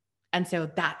anything. And so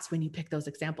that's when you pick those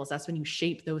examples. That's when you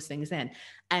shape those things in.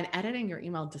 And editing your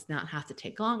email does not have to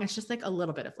take long. It's just like a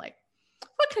little bit of like,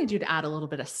 what can I do to add a little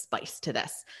bit of spice to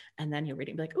this? And then you're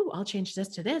reading, be like, oh, I'll change this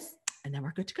to this. And then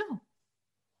we're good to go.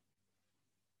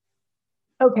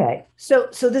 Okay. So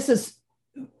this is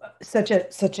such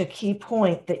a key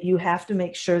point, that you have to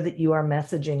make sure that you are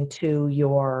messaging to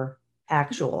your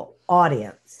actual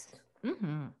audience,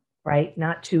 right?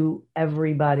 Not to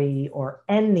everybody or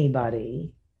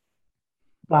anybody,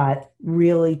 but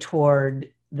really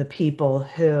toward the people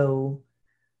who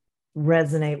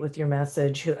resonate with your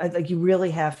message, who, like, you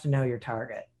really have to know your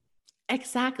target.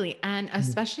 Exactly. And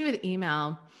especially with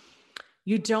email,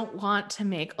 you don't want to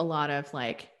make a lot of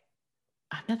like,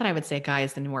 not that I would say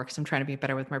guys anymore, because I'm trying to be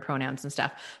better with my pronouns and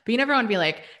stuff, but you never want to be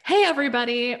like, hey,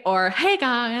 everybody, or hey,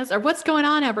 guys, or what's going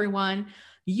on, everyone.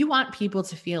 You want people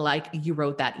to feel like you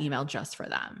wrote that email just for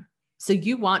them. So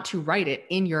you want to write it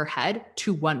in your head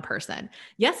to one person.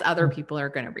 Yes, other people are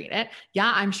going to read it.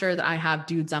 Yeah, I'm sure that I have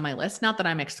dudes on my list. Not that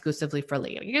I'm exclusively for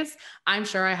ladies. I'm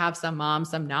sure I have some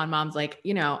moms, some non-moms, like,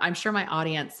 you know, I'm sure my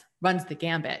audience runs the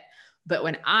gambit. But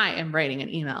when I am writing an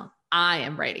email, I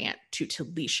am writing it to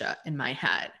Talisha in my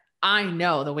head. I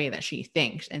know the way that she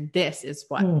thinks, and this is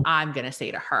what I'm going to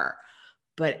say to her.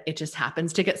 But it just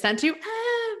happens to get sent to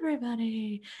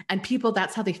everybody. And people,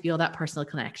 that's how they feel that personal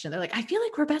connection. They're like, I feel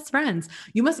like we're best friends.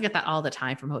 You must get that all the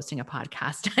time from hosting a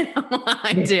podcast. I know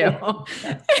I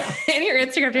do. In your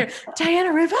Instagram, too.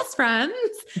 Diana, we're best friends.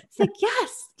 It's like,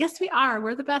 yes, we are.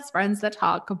 We're the best friends that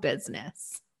talk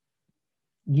business.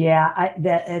 Yeah,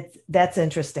 that's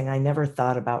interesting. I never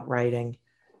thought about writing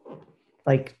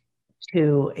like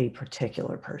to a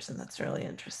particular person. That's really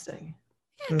interesting.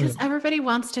 Yeah, because everybody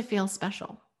wants to feel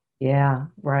special. Yeah,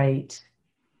 right.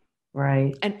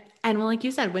 And like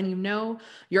you said, when you know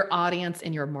your audience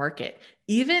and your market,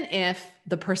 even if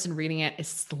the person reading it is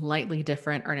slightly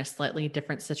different or in a slightly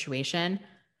different situation,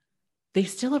 they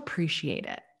still appreciate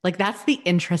it. Like, that's the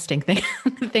interesting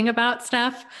thing about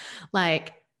stuff.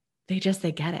 Like, they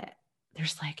get it. They're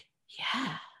just like,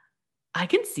 yeah, I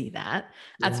can see that.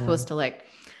 As opposed to like,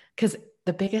 because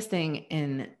the biggest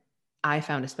thing I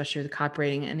found, especially with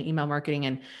copywriting and email marketing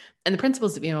and the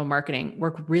principles of email marketing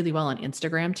work really well on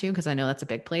Instagram too, because I know that's a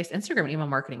big place. Instagram and email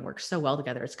marketing work so well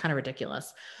together. It's kind of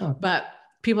ridiculous. But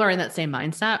people are in that same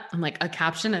mindset. I'm like, a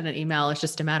caption and an email is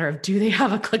just a matter of, do they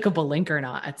have a clickable link or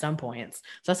not at some points?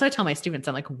 So that's what I tell my students.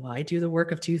 I'm like, why do the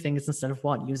work of two things instead of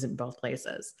one? Use it in both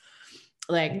places.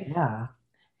 Like,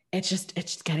 it's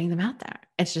just getting them out there.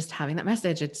 It's just having that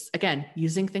message. It's, again,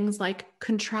 using things like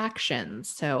contractions.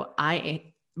 So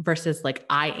I versus like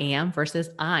I am versus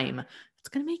I'm. It's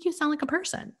going to make you sound like a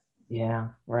person. Yeah.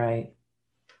 Right.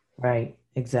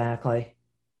 Exactly.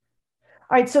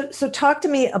 All right. So talk to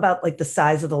me about like the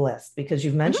size of the list, because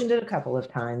you've mentioned it a couple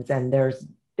of times, and there's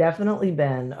definitely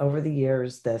been over the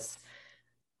years this,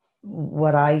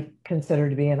 what I consider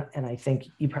to be, and I think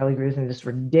you probably agree with me, this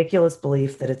ridiculous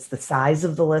belief that it's the size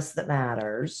of the list that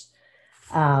matters.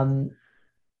 So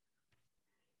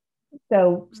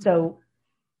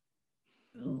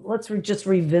let's just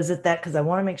revisit that, because I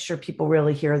want to make sure people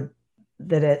really hear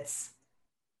that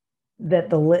that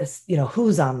the list, you know,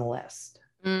 who's on the list.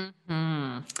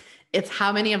 It's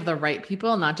how many of the right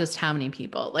people, not just how many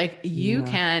people. Like, you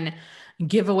can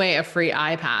give away a free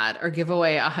iPad or give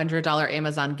away $100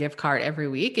 Amazon gift card every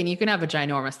week, and you can have a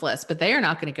ginormous list, but they are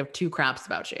not going to give two craps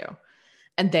about you.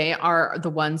 And they are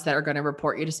the ones that are going to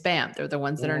report you to spam. They're the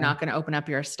ones that are not going to open up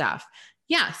your stuff.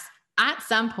 Yes, at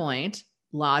some point,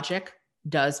 logic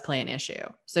does play an issue.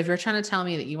 So if you're trying to tell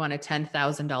me that you want a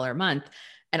 $10,000 month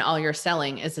and all you're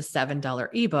selling is a $7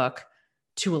 ebook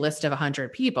to a list of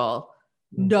 100 people,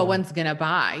 no one's going to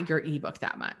buy your ebook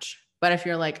that much. But if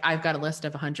you're like, I've got a list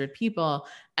of 100 people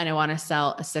and I want to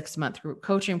sell a 6-month group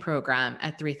coaching program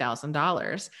at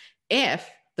 $3,000, if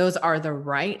those are the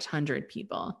right 100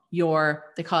 people,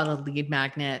 they call it a lead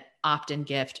magnet, opt-in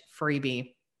gift,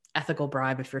 freebie, ethical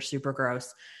bribe if you're super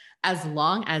gross. As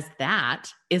long as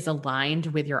that is aligned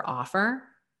with your offer,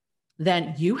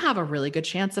 then you have a really good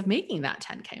chance of making that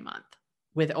 10K month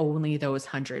with only those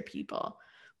 100 people.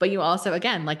 But you also,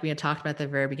 again, like we had talked about at the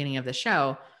very beginning of the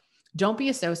show, don't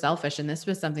be so selfish. And this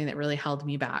was something that really held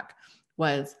me back,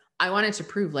 was I wanted to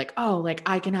prove like, oh, like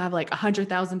I can have like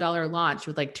 $100,000 launch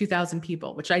with like 2,000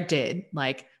 people, which I did.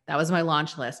 Like, that was my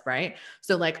launch list, right?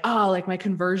 So like, oh, like my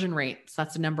conversion rates,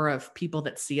 that's the number of people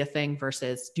that see a thing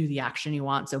versus do the action you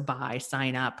want. So buy,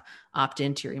 sign up, opt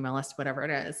into your email list, whatever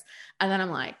it is. And then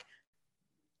I'm like,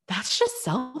 that's just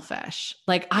selfish.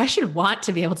 Like, I should want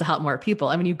to be able to help more people.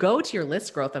 I mean, you go to your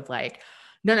list growth of like,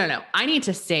 no, I need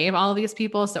to save all of these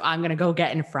people, so I'm going to go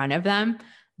get in front of them.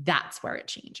 That's where it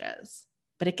changes.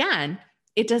 But again,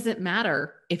 it doesn't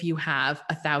matter if you have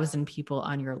 1,000 people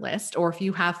on your list or if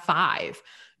you have 5,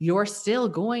 you're still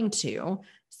going to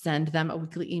send them a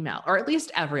weekly email, or at least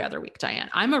every other week, Diane.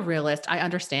 I'm a realist. I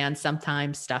understand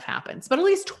sometimes stuff happens, but at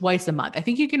least twice a month. I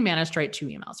think you can manage to write 2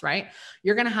 emails, right?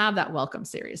 You're going to have that welcome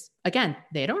series. Again,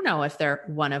 they don't know if they're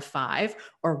one of 5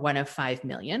 or one of 5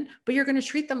 million, but you're going to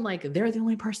treat them like they're the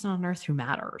only person on earth who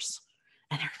matters.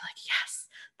 And they're like, yes,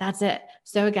 that's it.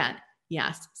 So again,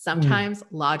 yes, sometimes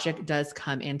logic does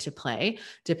come into play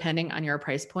depending on your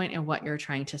price point and what you're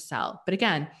trying to sell. But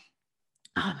again,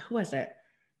 who was it?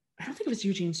 I don't think it was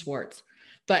Eugene Schwartz,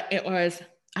 but I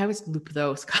always loop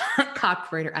those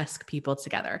copywriter-esque people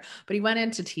together. But he went in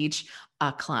to teach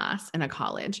a class in a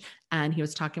college, and he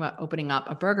was talking about opening up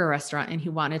a burger restaurant, and he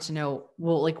wanted to know,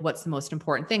 well, like, what's the most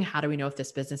important thing? How do we know if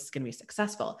this business is going to be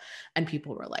successful? And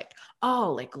people were like,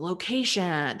 oh, like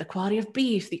location, the quality of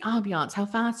beef, the ambiance, how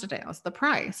fast it is, the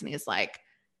price. And he's like,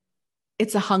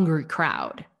 it's a hungry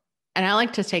crowd. And I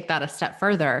like to take that a step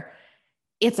further.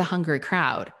 It's a hungry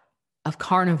crowd of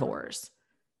carnivores.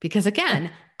 Because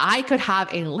again, I could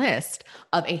have a list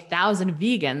of 1,000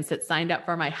 vegans that signed up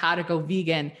for my How to Go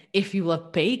Vegan If You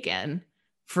Love Bacon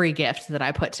free gift that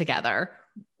I put together,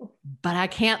 but I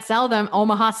can't sell them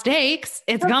Omaha steaks.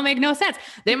 It's going to make no sense.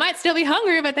 They might still be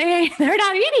hungry, but they're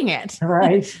not eating it.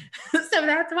 Right. So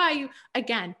that's why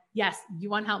again, yes, you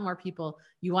want to help more people.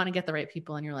 You want to get the right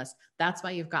people on your list. That's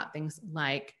why you've got things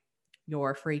like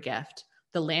your free gift,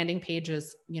 the landing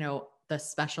pages, the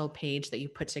special page that you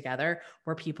put together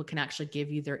where people can actually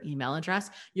give you their email address.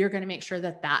 You're going to make sure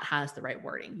that that has the right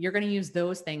wording. You're going to use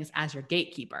those things as your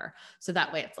gatekeeper. So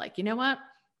that way it's like, you know what?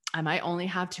 I might only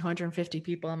have 250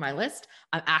 people on my list.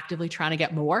 I'm actively trying to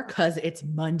get more because it's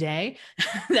Monday.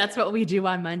 That's what we do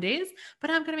on Mondays.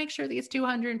 But I'm going to make sure these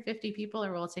 250 people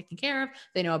are well taken care of.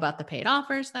 They know about the paid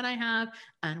offers that I have,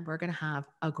 and we're going to have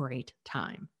a great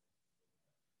time.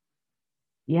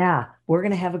 Yeah, we're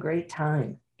going to have a great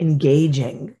time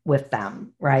engaging with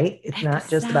them, right? It's not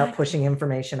just about pushing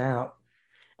information out.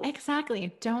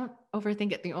 Exactly. Don't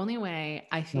overthink it. The only way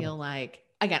I feel like,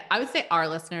 again, I would say our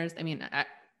listeners, I mean,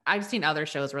 I've seen other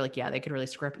shows where like, yeah, they could really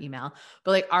screw up email,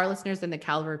 but like our listeners and the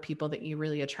caliber of people that you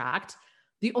really attract,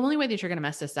 the only way that you're going to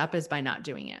mess this up is by not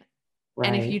doing it. Right.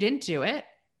 And if you didn't do it,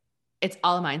 it's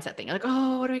all a mindset thing. You're like,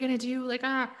 oh, what are we going to do? Like,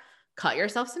 cut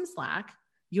yourself some slack.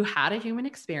 You had a human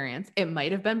experience. It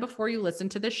might have been before you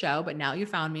listened to the show, but now you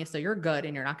found me. So you're good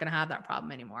and you're not going to have that problem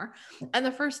anymore. And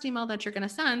the first email that you're going to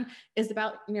send is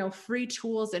about, free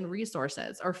tools and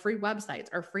resources or free websites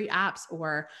or free apps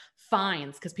or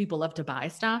fines, because people love to buy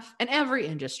stuff. In every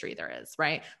industry there is,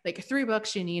 right? Like 3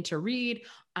 books you need to read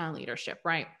on leadership,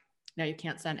 right? Now you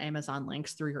can't send Amazon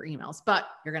links through your emails, but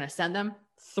you're going to send them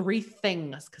 3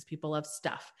 things because people love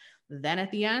stuff. Then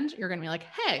at the end, you're going to be like,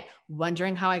 hey,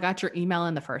 wondering how I got your email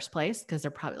in the first place? Because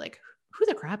they're probably like, who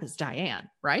the crap is Diane,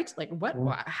 right? Like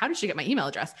how did she get my email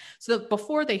address? So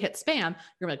before they hit spam,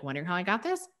 you're like, wondering how I got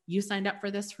this? You signed up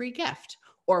for this free gift,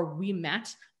 or we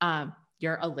met,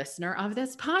 you're a listener of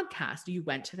this podcast. You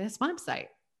went to this website.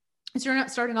 So you're not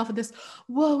starting off with this,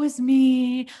 woe is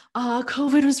me,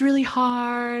 COVID was really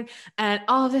hard and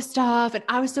all of this stuff. And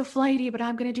I was so flighty, but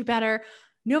I'm going to do better.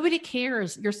 Nobody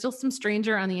cares. You're still some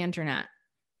stranger on the internet.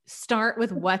 Start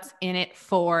with what's in it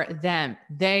for them.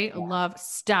 They love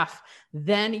stuff.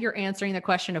 Then you're answering the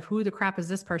question of who the crap is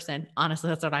this person? Honestly,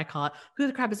 that's what I call it. Who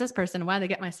the crap is this person? Why do they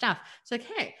get my stuff? It's like,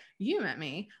 hey, you met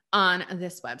me on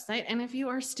this website. And if you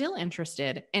are still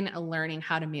interested in learning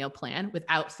how to meal plan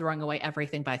without throwing away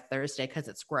everything by Thursday because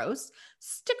it's gross,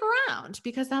 stick around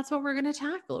because that's what we're going to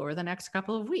tackle over the next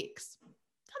couple of weeks.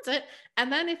 That's it.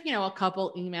 And then if, a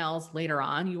couple emails later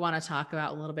on, you want to talk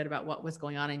about a little bit about what was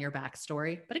going on in your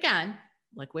backstory. But again,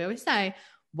 like we always say,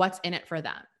 what's in it for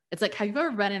them? It's like, have you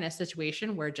ever been in a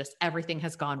situation where just everything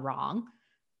has gone wrong?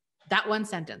 That one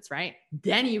sentence, right?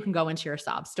 Then you can go into your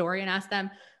sob story and ask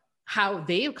them how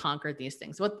they've conquered these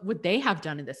things. What would they have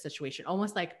done in this situation?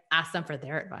 Almost like ask them for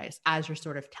their advice as you're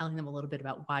sort of telling them a little bit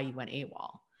about why you went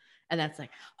AWOL. And that's like,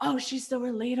 oh, she's so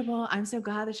relatable. I'm so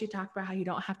glad that she talked about how you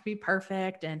don't have to be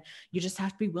perfect and you just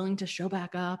have to be willing to show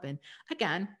back up. And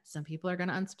again, some people are going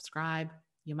to unsubscribe.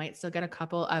 You might still get a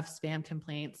couple of spam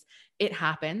complaints. It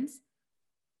happens,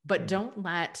 but don't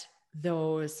let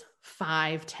those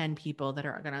 5-10 people that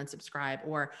are going to unsubscribe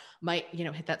or might,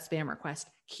 hit that spam request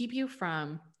keep you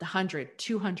from the 100,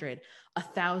 200,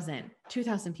 1,000,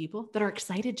 2,000 people that are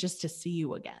excited just to see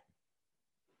you again.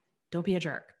 Don't be a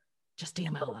jerk. Just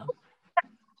DML them.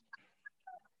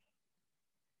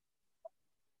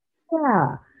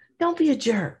 Yeah. Don't be a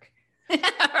jerk.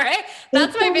 Right?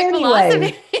 That's my big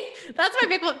philosophy. That's my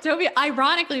big one, Toby.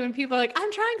 Ironically, when people are like,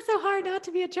 I'm trying so hard not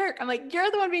to be a jerk, I'm like, you're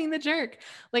the one being the jerk.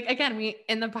 Like, again,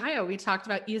 in the bio, we talked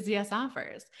about easiest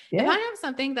offers. Yeah. If I have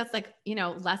something that's like,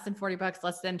 less than $40,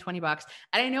 less than $20,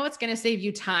 and I know it's going to save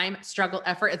you time, struggle,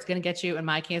 effort, it's going to get you, in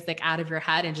my case, like out of your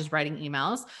head and just writing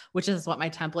emails, which is what my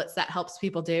template set helps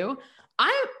people do.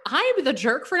 I'm the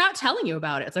jerk for not telling you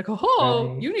about it. It's like,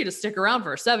 Right. You need to stick around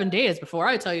for 7 days before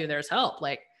I tell you there's help.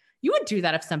 Like, you would do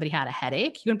that if somebody had a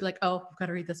headache. You wouldn't be like, oh, I've got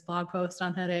to read this blog post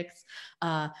on headaches.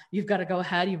 You've got to go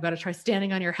ahead. You've got to try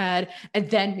standing on your head. And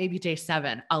then maybe day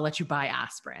 7, I'll let you buy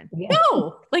aspirin. Yeah.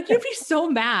 No, like you'd be so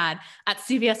mad at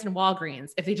CVS and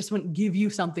Walgreens if they just wouldn't give you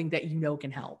something that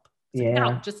can help. It's like,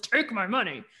 no, just take my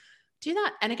money. Do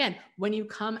that. And again, when you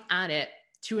come at it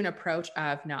to an approach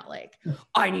of not like,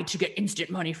 I need to get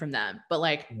instant money from them, but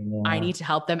like, I need to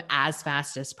help them as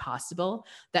fast as possible.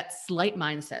 That slight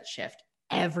mindset shift,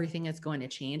 everything is going to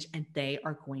change and they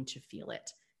are going to feel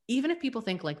it. Even if people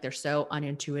think like they're so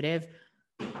unintuitive,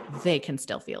 they can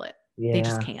still feel it. Yeah. They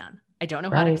just can. I don't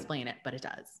know how to explain it, but it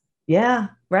does. Yeah,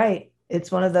 right.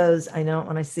 It's one of those, I know it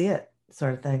when I see it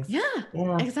sort of things. Yeah,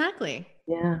 exactly.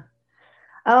 Yeah.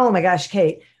 Oh my gosh,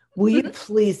 Kate, will you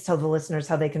please tell the listeners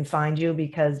how they can find you?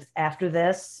 Because after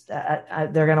this, they're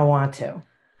going to want to.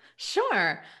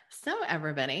 Sure. So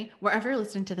everybody, wherever you're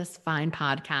listening to this fine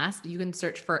podcast, you can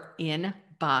search for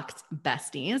Inbox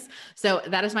Besties. So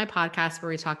that is my podcast where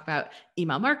we talk about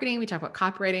email marketing. We talk about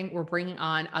copywriting. We're bringing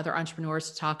on other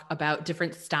entrepreneurs to talk about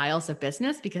different styles of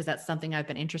business because that's something I've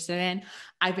been interested in.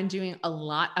 I've been doing a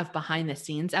lot of behind the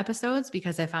scenes episodes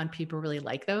because I found people really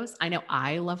like those. I know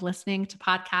I love listening to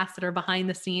podcasts that are behind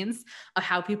the scenes of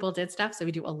how people did stuff. So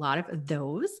we do a lot of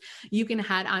those. You can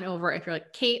head on over if you're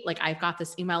like, Kate, like I've got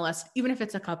this email list, even if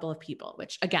it's a couple of people,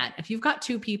 which again, if you've got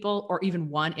 2 people or even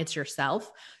 1, it's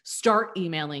yourself, start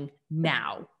emailing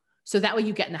now. So that way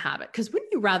you get in the habit. Because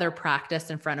wouldn't you rather practice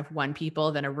in front of 1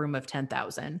 people than a room of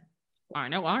 10,000? I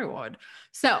know I would.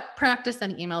 So practice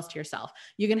sending emails to yourself.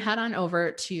 You can head on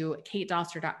over to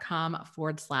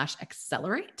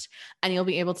katedoster.com/accelerate, and you'll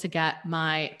be able to get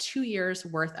my 2 years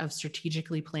worth of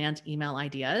strategically planned email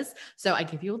ideas. So I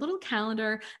give you a little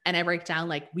calendar and I break down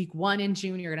like week 1 in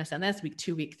June, you're going to send this, week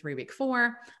 2, week 3, week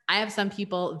 4. I have some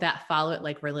people that follow it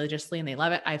like religiously and they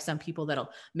love it. I have some people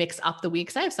that'll mix up the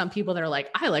weeks. I have some people that are like,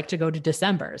 I like to go to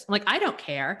December's. I'm like, I don't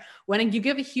care. When you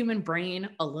give a human brain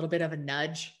a little bit of a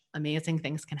nudge, amazing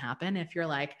things can happen. If you're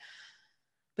like,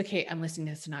 but Kate, I'm listening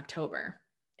to this in October.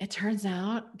 It turns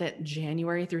out that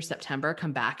January through September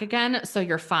come back again. So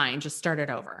you're fine. Just start it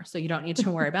over. So you don't need to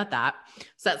worry about that.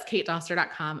 So that's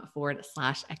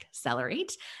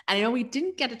katedoster.com/accelerate. And I know we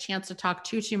didn't get a chance to talk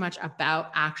too much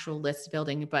about actual list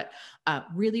building, but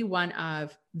really one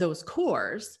of those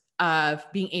cores of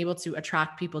being able to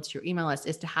attract people to your email list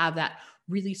is to have that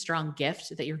really strong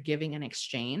gift that you're giving in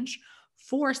exchange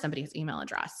for somebody's email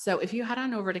address. So if you head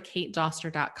on over to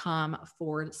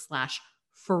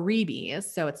katedoster.com/freebies,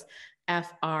 so it's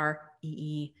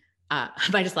FREE, my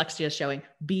dyslexia is showing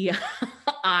BIES,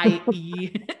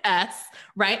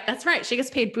 right? That's right. She gets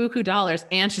paid buku dollars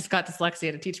and she's got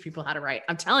dyslexia to teach people how to write.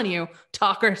 I'm telling you,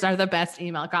 talkers are the best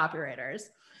email copywriters.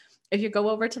 If you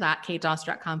go over to that,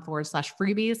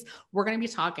 katedoster.com/freebies, we're going to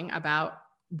be talking about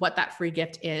what that free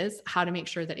gift is, how to make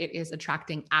sure that it is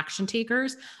attracting action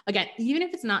takers. Again, even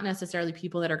if it's not necessarily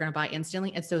people that are going to buy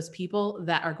instantly, it's those people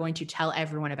that are going to tell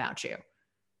everyone about you.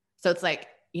 So it's like,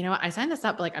 you know what, I signed this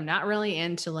up, but like, I'm not really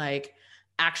into like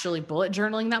actually bullet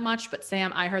journaling that much, but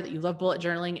Sam, I heard that you love bullet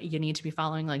journaling. You need to be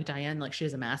following like Diane, like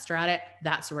she's a master at it,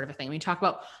 that sort of a thing. We talk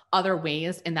about other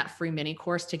ways in that free mini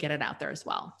course to get it out there as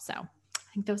well. So I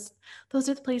think those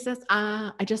are the places.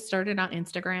 I just started on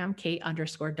Instagram,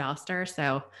 Kate_Doster.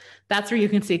 So that's where you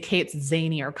can see Kate's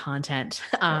zanier content.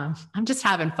 I'm just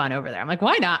having fun over there. I'm like,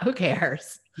 why not? Who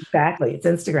cares? Exactly. It's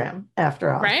Instagram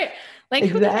after all. Right? Like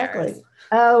exactly. Who cares?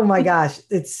 Oh my gosh.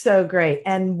 It's so great.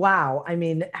 And wow. I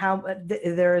mean,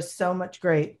 there is so much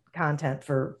great content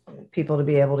for people to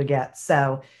be able to get.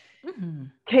 So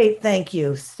Kate, thank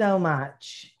you so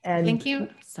much. And thank you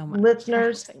so much.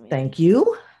 Listeners, thank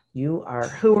you. You are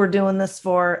who we're doing this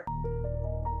for.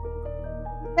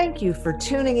 Thank you for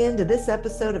tuning in to this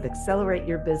episode of Accelerate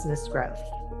Your Business Growth,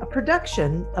 a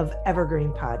production of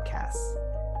Evergreen Podcasts.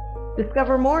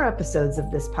 Discover more episodes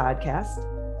of this podcast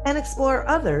and explore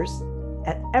others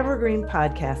at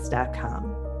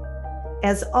evergreenpodcast.com.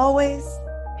 As always,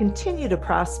 continue to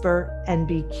prosper and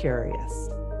be curious.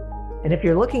 And if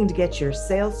you're looking to get your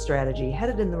sales strategy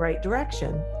headed in the right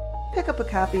direction, pick up a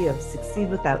copy of Succeed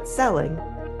Without Selling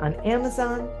on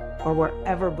Amazon or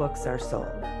wherever books are sold.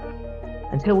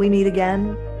 Until we meet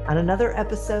again on another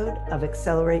episode of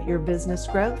Accelerate Your Business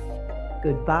Growth,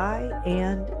 goodbye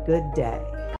and good day.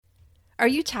 Are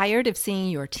you tired of seeing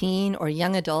your teen or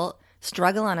young adult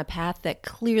struggle on a path that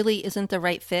clearly isn't the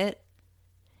right fit?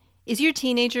 Is your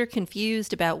teenager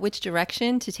confused about which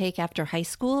direction to take after high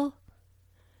school?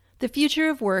 The future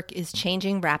of work is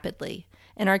changing rapidly,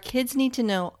 and our kids need to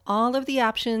know all of the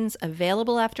options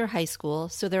available after high school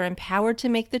so they're empowered to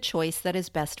make the choice that is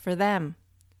best for them.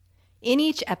 In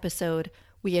each episode,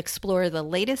 we explore the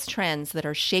latest trends that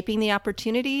are shaping the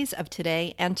opportunities of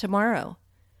today and tomorrow.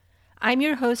 I'm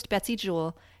your host, Betsy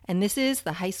Jewell, and this is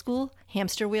the High School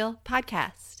Hamster Wheel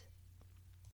Podcast.